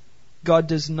God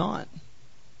does not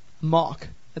mock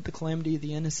at the calamity of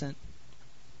the innocent.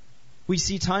 We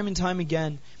see time and time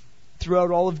again throughout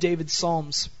all of David's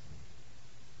Psalms,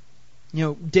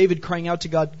 David crying out to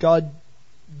God, God,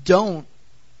 don't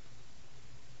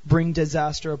bring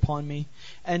disaster upon me,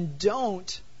 and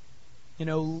don't,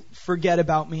 forget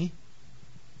about me.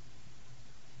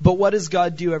 But what does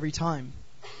God do every time?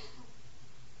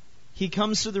 He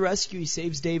comes to the rescue. He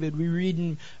saves David. We read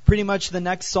in pretty much the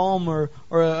next psalm or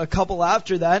a couple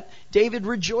after that, David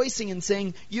rejoicing and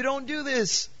saying, you don't do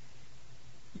this.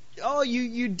 Oh,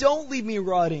 you don't leave me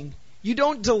rotting. You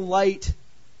don't delight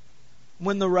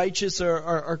when the righteous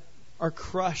are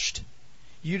crushed.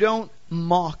 You don't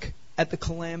mock at the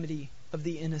calamity of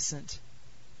the innocent.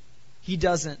 He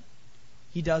doesn't.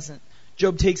 He doesn't.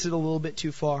 Job takes it a little bit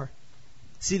too far.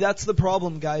 See, that's the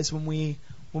problem, guys, when we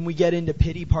get into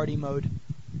pity party mode,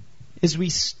 is we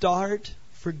start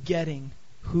forgetting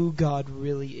who God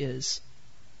really is.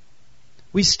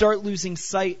 We start losing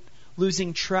sight,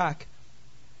 losing track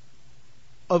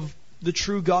of the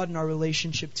true God and our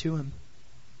relationship to Him.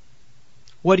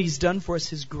 What He's done for us,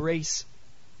 His grace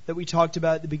that we talked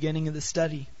about at the beginning of the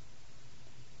study.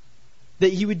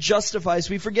 That He would justify us.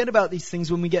 We forget about these things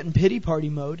when we get in pity party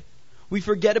mode. We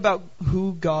forget about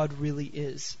who God really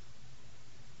is.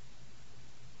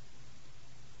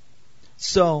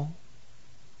 So,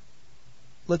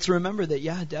 let's remember that,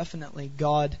 yeah, definitely,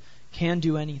 God can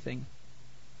do anything.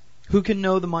 Who can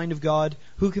know the mind of God?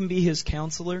 Who can be His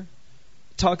counselor?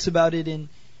 It talks about it in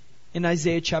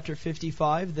Isaiah chapter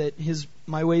 55, that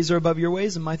my ways are above your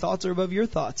ways and my thoughts are above your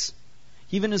thoughts.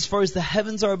 Even as far as the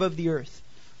heavens are above the earth.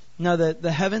 Now,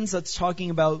 the heavens, that's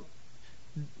talking about,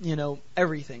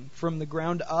 everything from the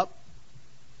ground up.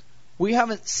 We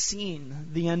haven't seen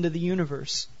the end of the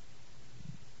universe.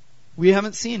 We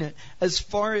haven't seen it. As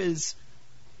far as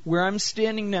where I'm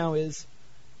standing now is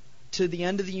to the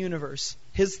end of the universe.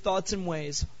 His thoughts and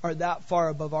ways are that far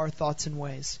above our thoughts and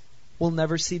ways. We'll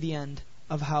never see the end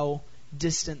of how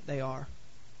distant they are.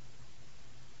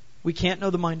 We can't know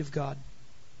the mind of God.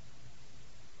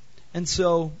 And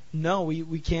so, no,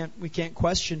 we can't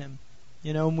question Him.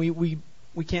 And we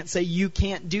can't say you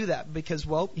can't do that because,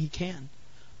 well, He can.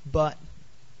 But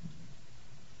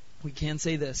we can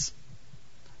say this.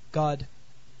 God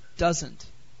doesn't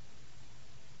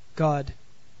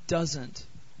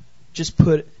just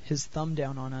put His thumb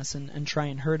down on us and try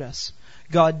and hurt us.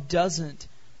 God doesn't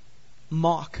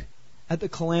mock at the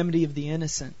calamity of the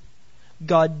innocent.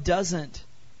 God doesn't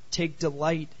take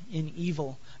delight in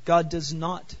evil. God does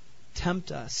not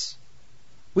tempt us.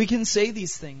 We can say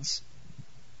these things.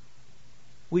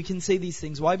 We can say these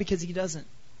things. Why? Because He doesn't.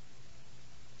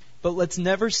 But let's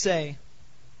never say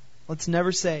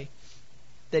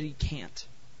that He can't.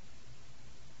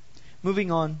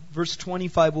 Moving on, verse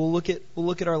 25, we'll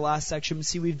look at our last section and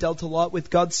see we've dealt a lot with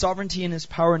God's sovereignty and His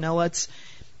power. Now let's,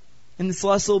 in this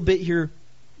last little bit here,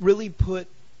 really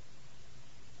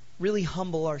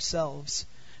humble ourselves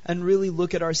and really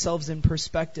look at ourselves in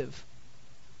perspective.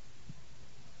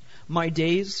 My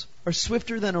days are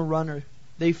swifter than a runner.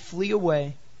 They flee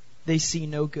away. They see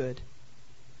no good.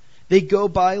 They go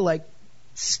by like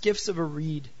skiffs of a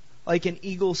reed, like an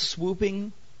eagle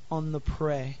swooping on the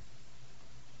prey.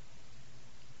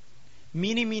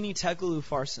 Mene, mene, tekel,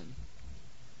 upharsin,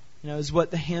 is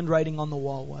what the handwriting on the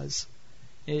wall was.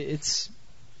 It's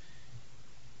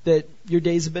that your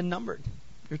days have been numbered.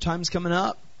 Your time's coming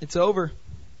up. It's over.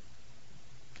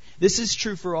 This is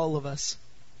true for all of us.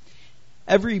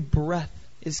 Every breath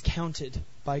is counted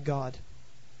by God.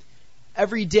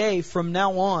 Every day from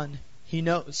now on, He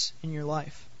knows in your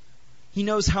life. He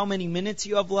knows how many minutes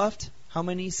you have left, how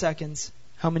many seconds,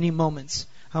 how many moments,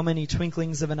 how many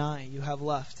twinklings of an eye you have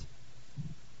left.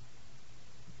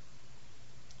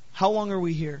 How long are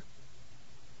we here?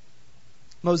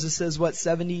 Moses says,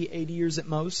 70, 80 years at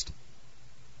most?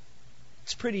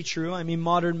 It's pretty true. I mean,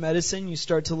 modern medicine, you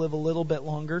start to live a little bit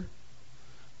longer.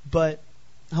 But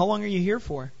how long are you here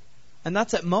for? And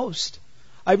that's at most.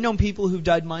 I've known people who've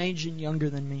died my age and younger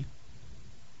than me.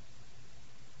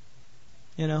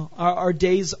 Our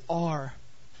days are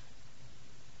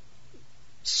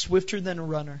swifter than a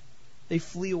runner. They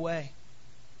flee away.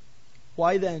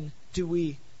 Why then do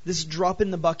we, this drop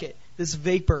in the bucket, this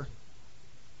vapor,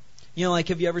 like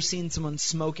have you ever seen someone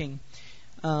smoking?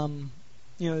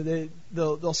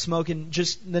 They'll smoke and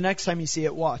just the next time you see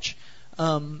it, watch.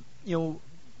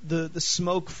 The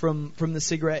smoke from the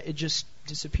cigarette, it just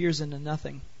disappears into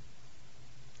nothing.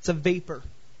 It's a vapor.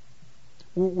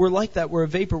 We're like that. We're a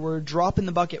vapor. We're a drop in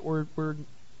the bucket.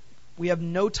 We have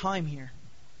no time here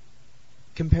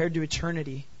compared to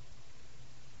eternity.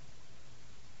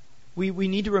 We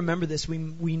need to remember this. We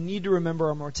need to remember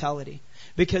our mortality.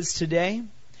 Because today,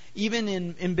 even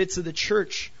in bits of the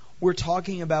church, we're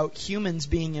talking about humans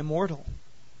being immortal.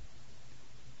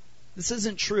 This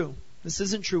isn't true.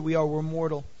 We're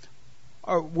mortal.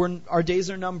 Our days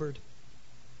are numbered.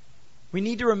 We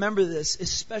need to remember this,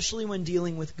 especially when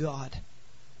dealing with God.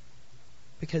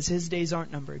 Because His days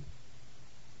aren't numbered.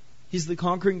 He's the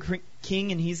conquering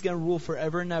king, and He's going to rule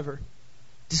forever and ever.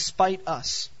 Despite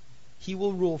us, He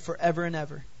will rule forever and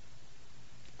ever.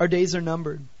 Our days are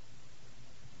numbered.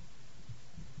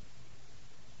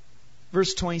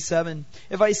 Verse 27,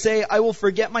 if I say, I will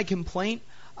forget my complaint,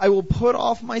 I will put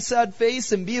off my sad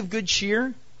face and be of good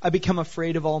cheer, I become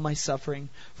afraid of all my suffering,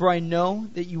 for I know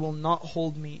that you will not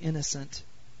hold me innocent.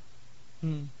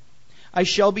 I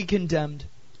shall be condemned.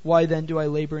 Why then do I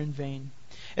labor in vain?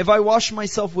 If I wash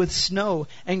myself with snow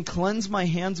and cleanse my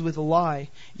hands with lye,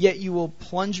 yet you will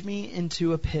plunge me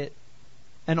into a pit,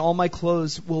 and all my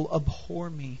clothes will abhor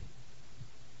me.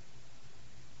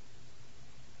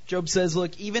 Job says,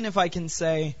 look, even if I can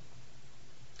say,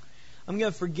 I'm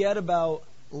going to forget about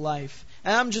life,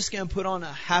 and I'm just going to put on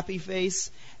a happy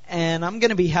face, and I'm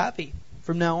going to be happy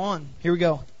from now on. Here we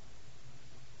go.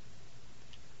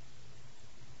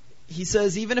 He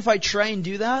says, even if I try and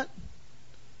do that,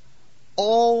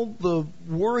 all the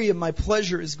worry of my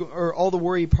pleasure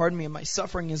of my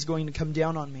suffering is going to come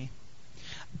down on me.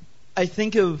 I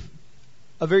think of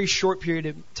a very short period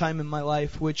of time in my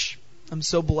life, which I'm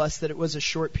so blessed that it was a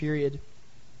short period,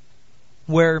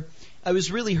 where I was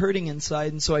really hurting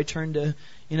inside, and so I turned to,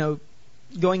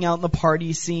 going out in the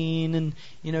party scene and,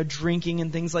 drinking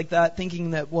and things like that,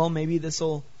 thinking that, well, maybe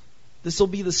this'll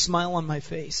be the smile on my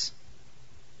face.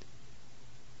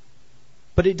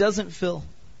 But it doesn't fill.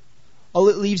 All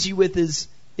it leaves you with is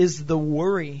the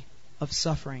worry of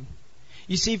suffering.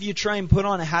 You see, if you try and put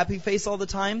on a happy face all the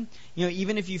time,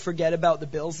 even if you forget about the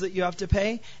bills that you have to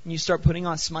pay and you start putting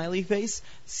on a smiley face,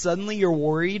 suddenly you're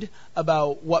worried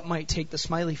about what might take the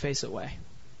smiley face away.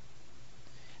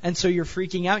 And so you're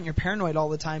freaking out and you're paranoid all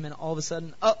the time, and all of a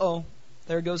sudden,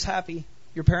 there goes happy.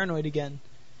 You're paranoid again.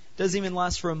 It doesn't even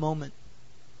last for a moment.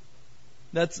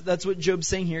 That's what Job's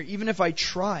saying here. Even if I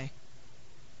try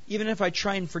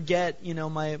and forget,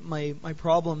 my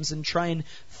problems and try and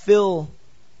fill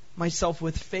myself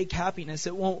with fake happiness,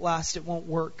 it won't last, it won't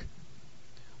work.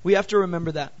 We have to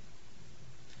remember that.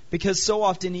 Because so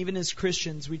often, even as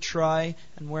Christians, we try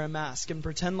and wear a mask and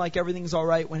pretend like everything's all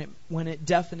right when it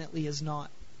definitely is not.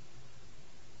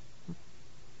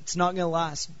 It's not going to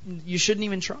last. You shouldn't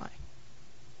even try.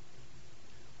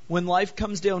 When life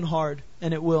comes down hard,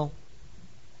 and it will,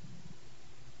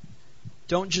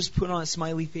 don't just put on a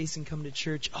smiley face and come to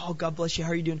church. Oh, God bless you.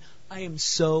 How are you doing? I am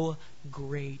so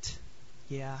great.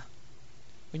 Yeah.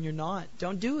 When you're not,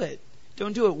 don't do it.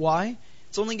 Don't do it. Why?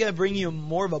 It's only going to bring you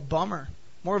more of a bummer,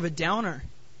 more of a downer.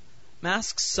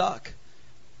 Masks suck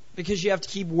because you have to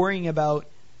keep worrying about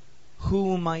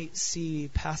who might see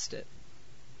past it.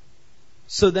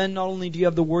 So then not only do you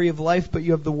have the worry of life, but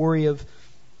you have the worry of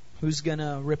who's going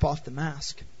to rip off the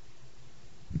mask.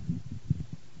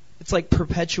 It's like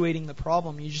perpetuating the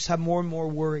problem. You just have more and more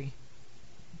worry.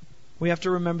 We have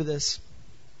to remember this.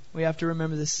 We have to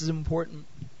remember this is important.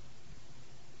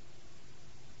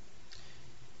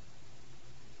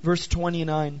 Verse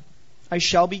 29. I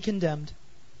shall be condemned.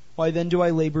 Why then do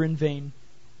I labor in vain?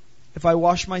 If I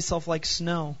wash myself like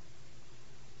snow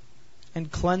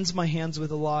and cleanse my hands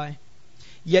with a lye,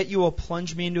 yet you will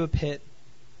plunge me into a pit,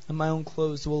 and my own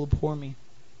clothes will abhor me.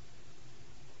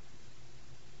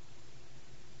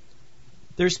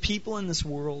 There's people in this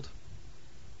world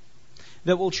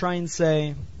that will try and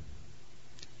say,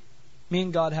 me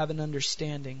and God have an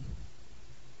understanding.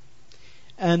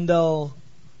 And they'll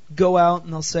go out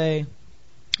and they'll say,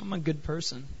 I'm a good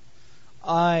person.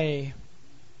 I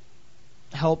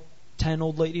helped 10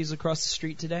 old ladies across the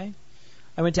street today.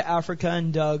 I went to Africa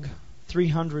and dug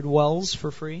 300 wells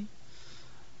for free,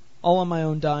 all on my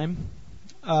own dime.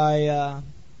 I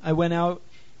went out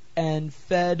and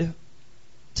fed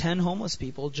 10 homeless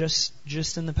people just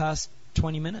in the past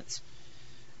 20 minutes.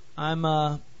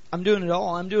 I'm doing it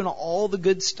all. I'm doing all the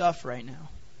good stuff right now.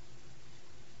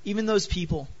 Even those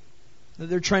people that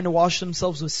they're trying to wash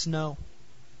themselves with snow,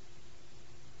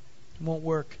 it won't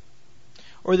work.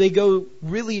 Or they go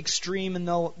really extreme and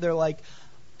they're like,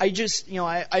 I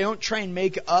don't try and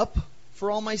make up for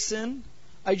all my sin.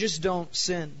 I just don't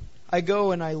sin. I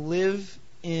go and I live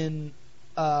in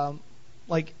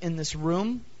in this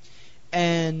room,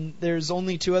 and there's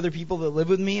only 2 other people that live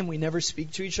with me, and we never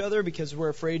speak to each other because we're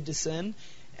afraid to sin.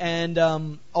 And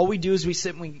all we do is we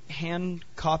sit and we hand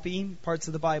copy parts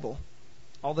of the Bible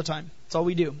all the time. That's all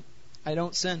we do. I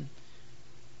don't sin.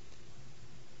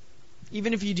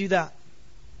 Even if you do that,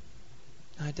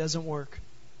 it doesn't work.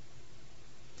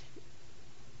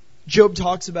 Job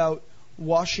talks about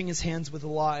washing his hands with a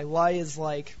lye. Lye is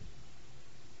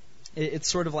it's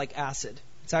sort of like acid.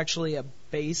 It's actually a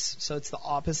base, so it's the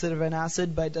opposite of an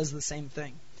acid, but it does the same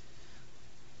thing.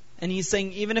 And he's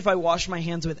saying, even if I wash my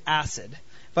hands with acid,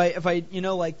 If I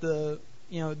like the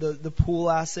pool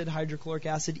acid, hydrochloric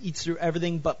acid, eats through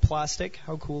everything but plastic,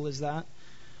 how cool is that?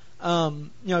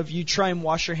 If you try and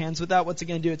wash your hands with that, what's it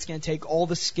going to do? It's going to take all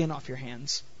the skin off your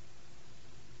hands.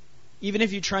 Even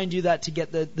if you try and do that to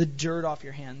get the dirt off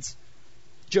your hands,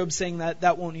 Job's saying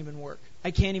that won't even work.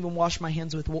 I can't even wash my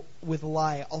hands with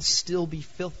lye. I'll still be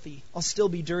filthy. I'll still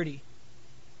be dirty.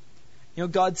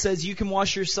 God says you can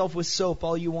wash yourself with soap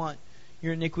all you want.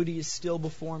 Your iniquity is still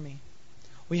before me.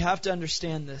 We have to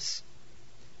understand this.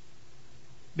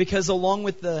 Because along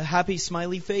with the happy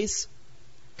smiley face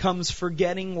comes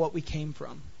forgetting what we came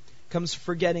from. Comes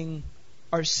forgetting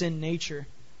our sin nature.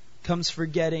 Comes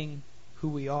forgetting who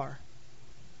we are.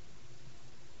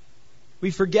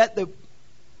 We forget that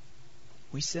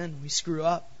we sin, we screw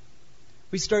up.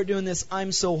 We start doing this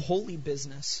I'm so holy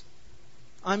business.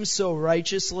 I'm so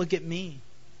righteous, look at me.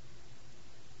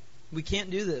 We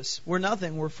can't do this. We're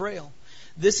nothing, we're frail.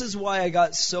 This is why I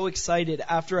got so excited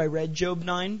after I read Job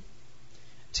 9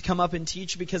 to come up and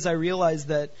teach, because I realized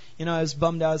that, I was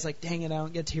bummed out. I was like, dang it, I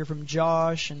don't get to hear from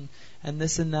Josh and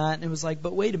this and that. And it was like,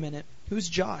 but wait a minute, who's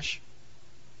Josh?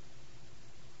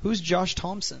 Who's Josh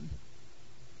Thompson?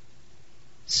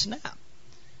 Snap.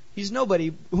 He's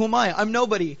nobody. Who am I? I'm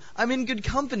nobody. I'm in good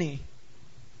company.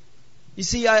 You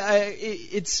see,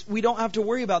 we don't have to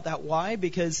worry about that. Why?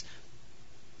 Because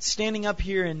standing up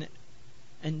here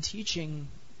and teaching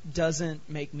doesn't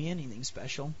make me anything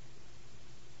special.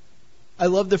 I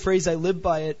love the phrase, I live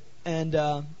by it, and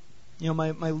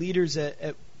my leaders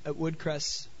at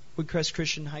Woodcrest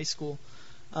Christian High School,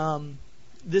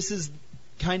 this is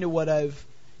kind of what I've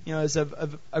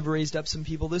raised up some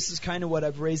people. This is kind of what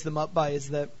I've raised them up by, is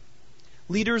that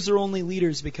leaders are only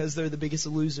leaders because they're the biggest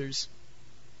losers.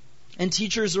 And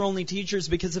teachers are only teachers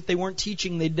because if they weren't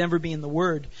teaching, they'd never be in the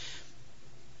Word.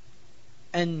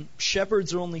 And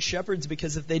shepherds are only shepherds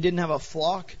because if they didn't have a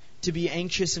flock to be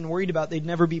anxious and worried about, they'd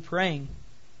never be praying.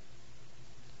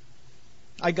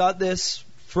 I got this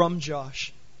from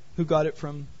Josh, who got it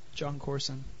from John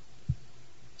Corson.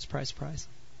 Surprise, surprise.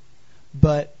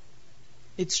 But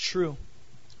it's true.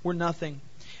 We're nothing.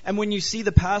 And when you see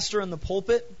the pastor in the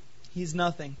pulpit, he's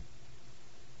nothing.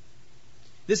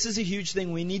 This is a huge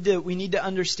thing. We need to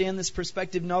understand this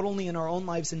perspective not only in our own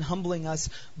lives in humbling us,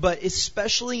 but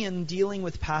especially in dealing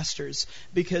with pastors,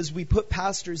 because we put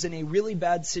pastors in a really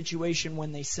bad situation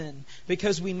when they sin,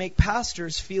 because we make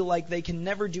pastors feel like they can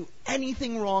never do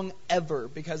anything wrong ever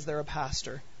because they're a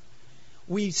pastor.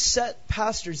 We set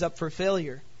pastors up for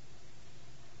failure.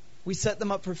 We set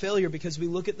them up for failure because we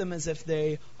look at them as if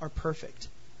they are perfect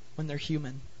when they're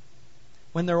human.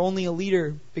 When they're only a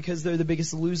leader because they're the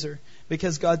biggest loser.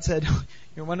 Because God said,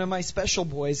 you're one of my special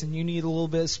boys and you need a little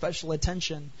bit of special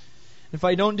attention. If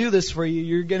I don't do this for you,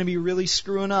 you're going to be really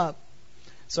screwing up.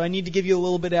 So I need to give you a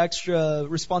little bit extra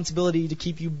responsibility to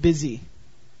keep you busy.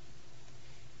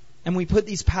 And we put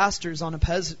these pastors on a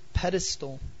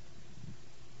pedestal.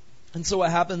 And so what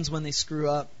happens when they screw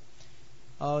up?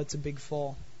 Oh, it's a big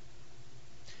fall.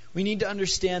 We need to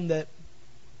understand that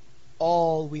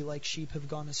all we like sheep have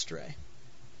gone astray.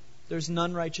 There's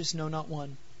none righteous, no, not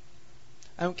one.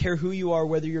 I don't care who you are,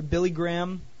 whether you're Billy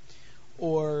Graham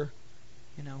or,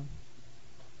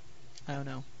 I don't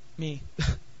know, me.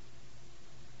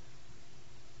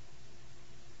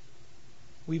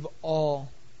 We've all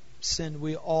sinned.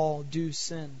 We all do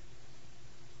sin.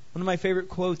 One of my favorite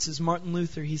quotes is Martin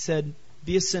Luther. He said,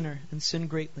 "Be a sinner and sin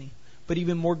greatly, but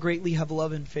even more greatly have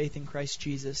love and faith in Christ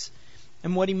Jesus."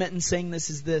 And what he meant in saying this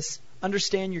is this: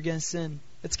 understand you're going to sin.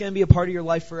 It's going to be a part of your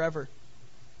life forever.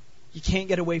 You can't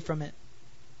get away from it.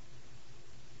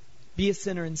 Be a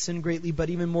sinner and sin greatly, but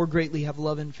even more greatly have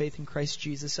love and faith in Christ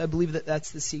Jesus. I believe that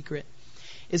that's the secret,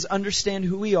 is understand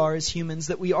who we are as humans,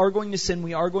 that we are going to sin,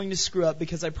 we are going to screw up,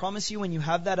 because I promise you when you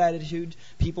have that attitude,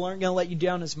 people aren't going to let you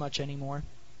down as much anymore.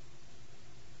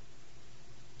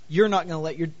 You're not going to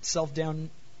let yourself down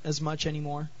as much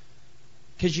anymore.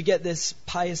 Because you get this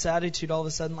pious attitude all of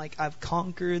a sudden, like, I've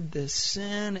conquered this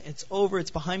sin, it's over, it's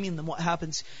behind me, and then what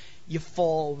happens? You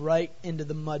fall right into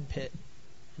the mud pit.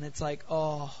 And it's like,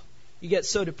 oh, you get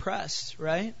so depressed,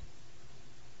 right?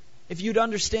 If you'd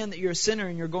understand that you're a sinner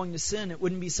and you're going to sin, it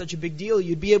wouldn't be such a big deal.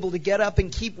 You'd be able to get up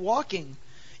and keep walking.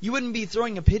 You wouldn't be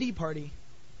throwing a pity party.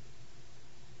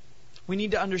 We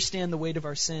need to understand the weight of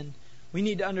our sin. We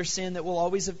need to understand that will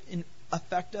always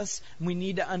affect us. And we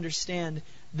need to understand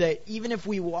that even if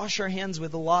we wash our hands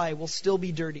with a lie, we'll still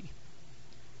be dirty.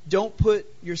 Don't put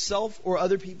yourself or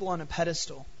other people on a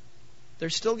pedestal. They're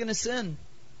still going to sin.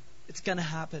 It's going to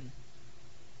happen.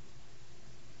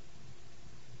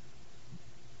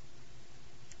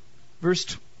 Verse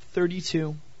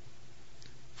 32.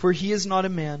 For he is not a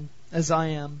man as I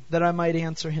am, that I might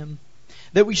answer him,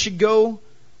 that we should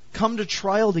come to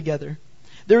trial together.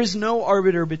 There is no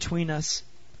arbiter between us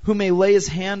who may lay his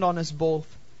hand on us both.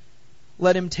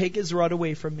 Let him take his rod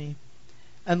away from me,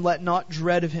 and let not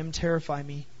dread of him terrify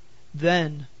me.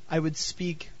 Then I would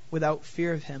speak without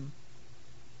fear of him,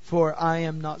 for I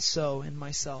am not so in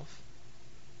myself.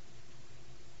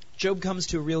 Job comes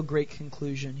to a real great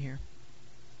conclusion here.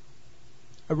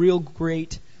 A real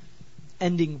great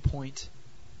ending point.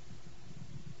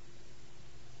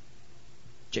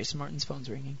 Jason Martin's phone's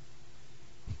ringing.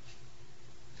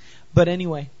 But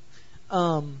anyway,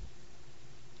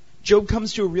 Job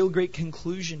comes to a real great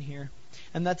conclusion here,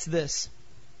 and that's this.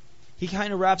 He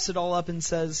kind of wraps it all up and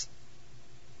says,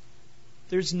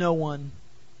 there's no one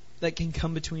that can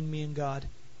come between me and God.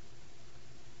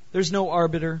 There's no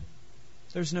arbiter.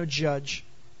 There's no judge.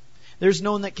 There's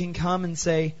no one that can come and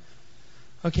say,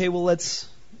 okay, well, let's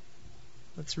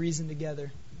reason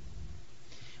together.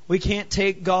 We can't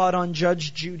take God on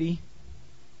Judge Judy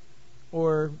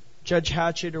or Judge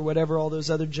Hatchett or whatever all those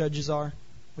other judges are.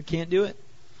 We can't do it.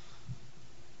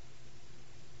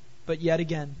 But yet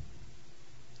again,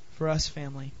 for us,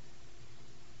 family,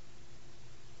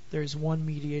 there is one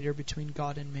mediator between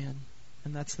God and man,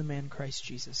 and that's the man Christ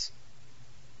Jesus.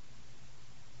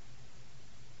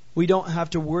 We don't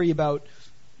have to worry about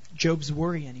Job's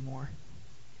worry anymore.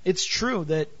 It's true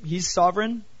that he's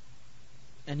sovereign,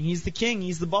 and he's the king,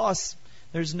 he's the boss.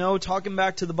 There's no talking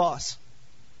back to the boss.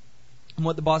 And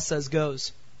what the boss says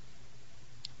goes.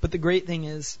 But the great thing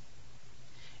is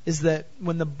that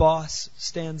when the boss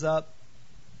stands up,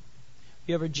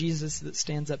 we have our Jesus that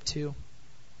stands up too.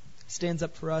 Stands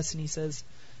up for us, and he says,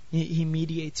 he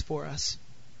mediates for us.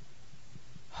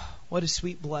 What a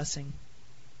sweet blessing.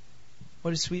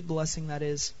 What a sweet blessing that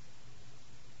is.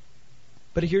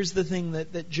 But here's the thing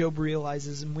that Job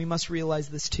realizes, and we must realize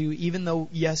this too, even though,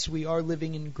 yes, we are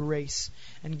living in grace,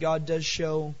 and God does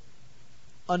show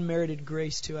unmerited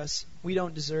grace to us. We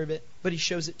don't deserve it, but he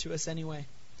shows it to us anyway.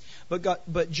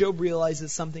 But Job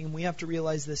realizes something, and we have to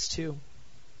realize this too,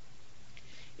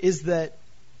 is that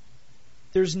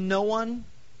there's no one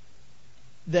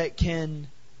that can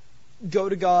go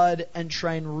to God and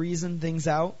try and reason things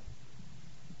out.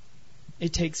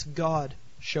 It takes God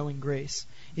showing grace.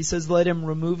 He says, let him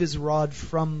remove his rod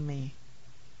from me.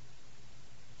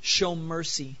 Show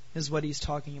mercy is what he's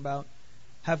talking about.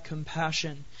 Have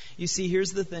compassion. You see,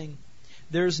 here's the thing.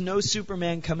 There's no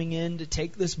Superman coming in to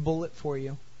take this bullet for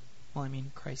you. Well, I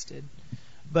mean, Christ did.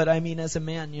 But I mean, as a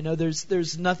man,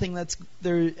 there's nothing that's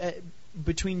there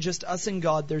between just us and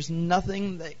God. There's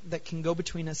nothing that can go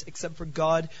between us except for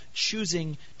God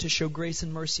choosing to show grace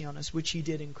and mercy on us, which he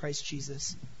did in Christ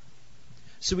Jesus.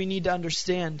 So we need to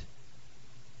understand,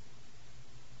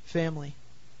 family,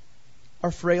 our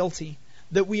frailty,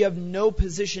 that we have no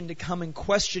position to come and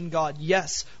question God.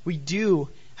 Yes, we do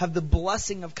have the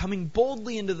blessing of coming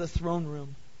boldly into the throne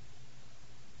room.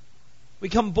 We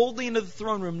come boldly into the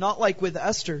throne room, not like with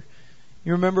Esther.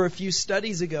 You remember a few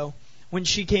studies ago, when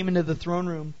she came into the throne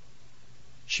room,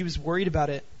 she was worried about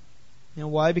it. You know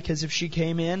why? Because if she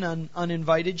came in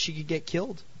uninvited, she could get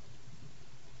killed.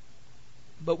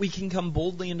 But we can come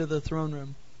boldly into the throne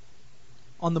room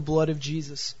on the blood of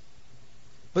Jesus.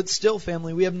 But still,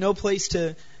 family, we have no place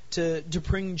to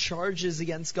bring charges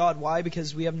against God. Why?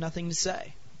 Because we have nothing to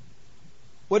say.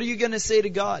 What are you going to say to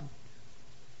God?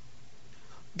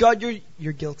 God,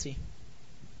 you're guilty.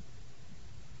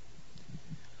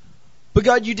 But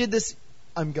God, you did this.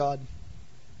 I'm God.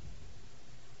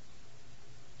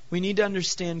 We need to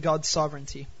understand God's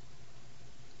sovereignty.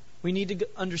 We need to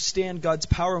understand God's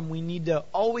power, and we need to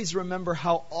always remember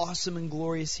how awesome and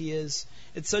glorious he is.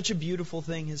 It's such a beautiful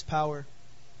thing, his power.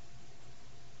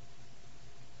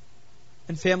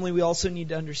 And family, we also need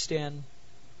to understand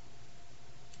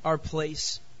our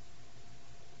place.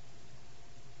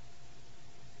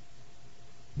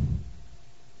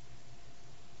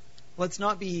 Let's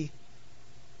not be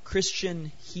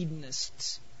Christian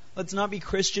hedonists. Let's not be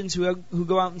Christians who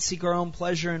go out and seek our own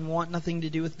pleasure and want nothing to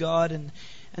do with God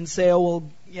and say, oh, well,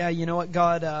 yeah, you know what,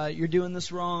 God, you're doing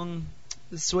this wrong.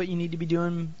 This is what you need to be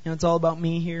doing. It's all about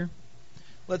me here.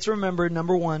 Let's remember,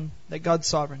 number one, that God's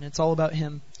sovereign. It's all about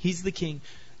him. He's the king.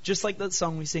 Just like that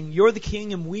song we sing, you're the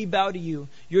king and we bow to you.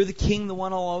 You're the king, the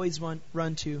one I'll always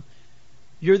run to.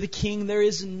 You're the king. There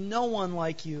is no one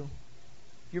like you.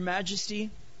 Your Majesty,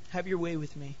 have your way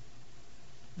with me.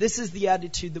 This is the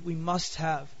attitude that we must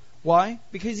have. Why?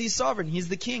 Because he's sovereign. He's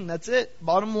the king. That's it.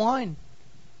 Bottom line.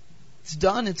 It's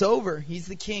done. It's over. He's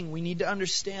the king. We need to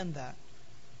understand that.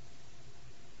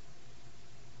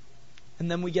 And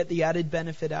then we get the added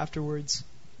benefit afterwards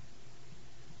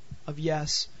of,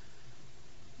 yes,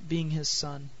 being His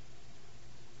son.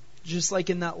 Just like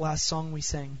in that last song we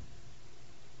sang.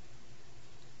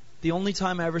 The only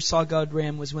time I ever saw God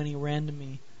ran was when He ran to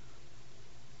me.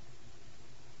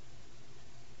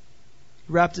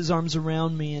 He wrapped His arms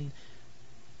around me and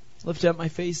lifted up my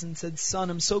face and said, "Son,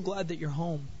 I'm so glad that you're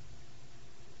home.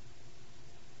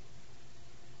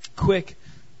 Quick,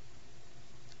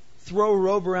 throw a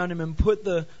robe around him and put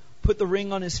the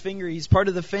ring on his finger. He's part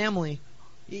of the family.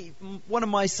 One of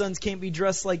my sons can't be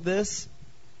dressed like this.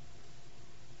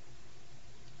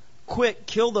 Quick,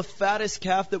 kill the fattest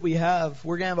calf that we have.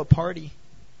 We're going to have a party.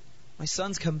 My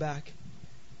son's come back."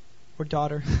 Or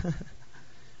daughter.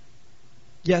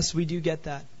 Yes, we do get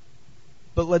that.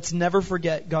 But let's never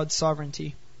forget God's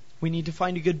sovereignty. We need to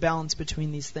find a good balance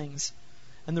between these things.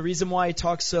 And the reason why I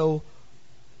talk so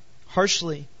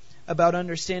harshly about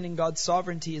understanding God's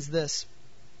sovereignty is this.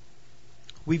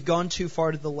 We've gone too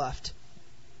far to the left.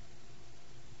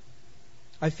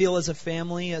 I feel as a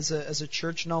family, as a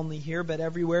church, not only here but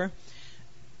everywhere,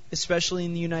 especially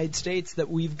in the United States,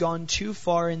 that we've gone too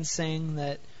far in saying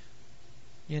that,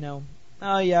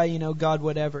 God,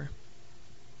 whatever.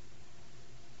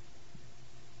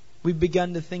 We've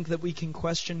begun to think that we can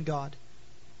question God,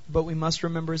 but we must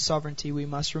remember His sovereignty. We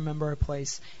must remember our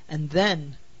place. And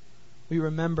then we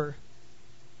remember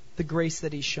the grace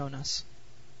that He's shown us.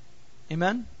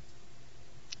 Amen?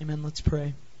 Amen. Let's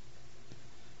pray.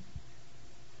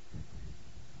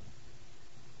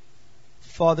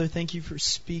 Father, thank You for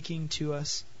speaking to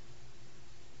us.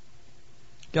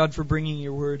 God, for bringing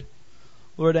Your word.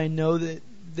 Lord, I know that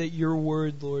Your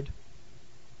word, Lord,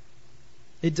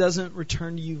 it doesn't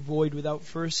return to You void without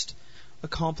first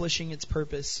accomplishing its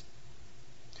purpose.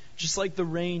 Just like the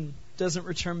rain doesn't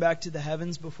return back to the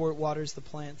heavens before it waters the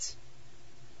plants.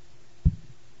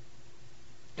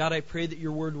 God, I pray that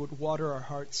Your word would water our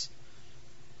hearts.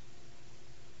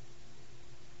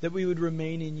 That we would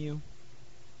remain in You.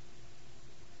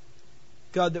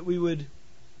 God, that we would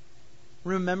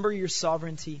remember Your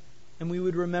sovereignty and we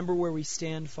would remember where we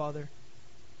stand, Father,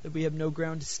 that we have no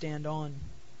ground to stand on.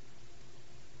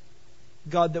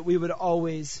 God, that we would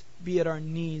always be at our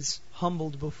knees,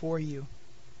 humbled before You.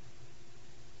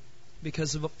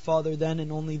 Because, Father, then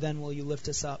and only then will You lift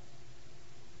us up.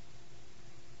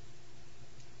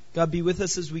 God, be with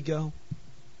us as we go.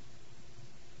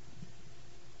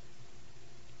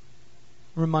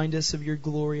 Remind us of Your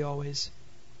glory always.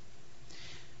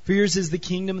 For Yours is the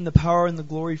kingdom and the power and the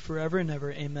glory forever and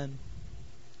ever. Amen.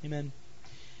 Amen.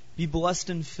 Be blessed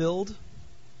and filled.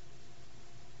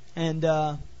 And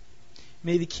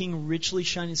may the King richly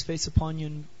shine His face upon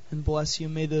you and bless you.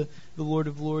 May the Lord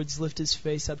of Lords lift His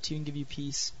face up to you and give you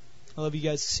peace. I love you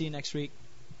guys. See you next week.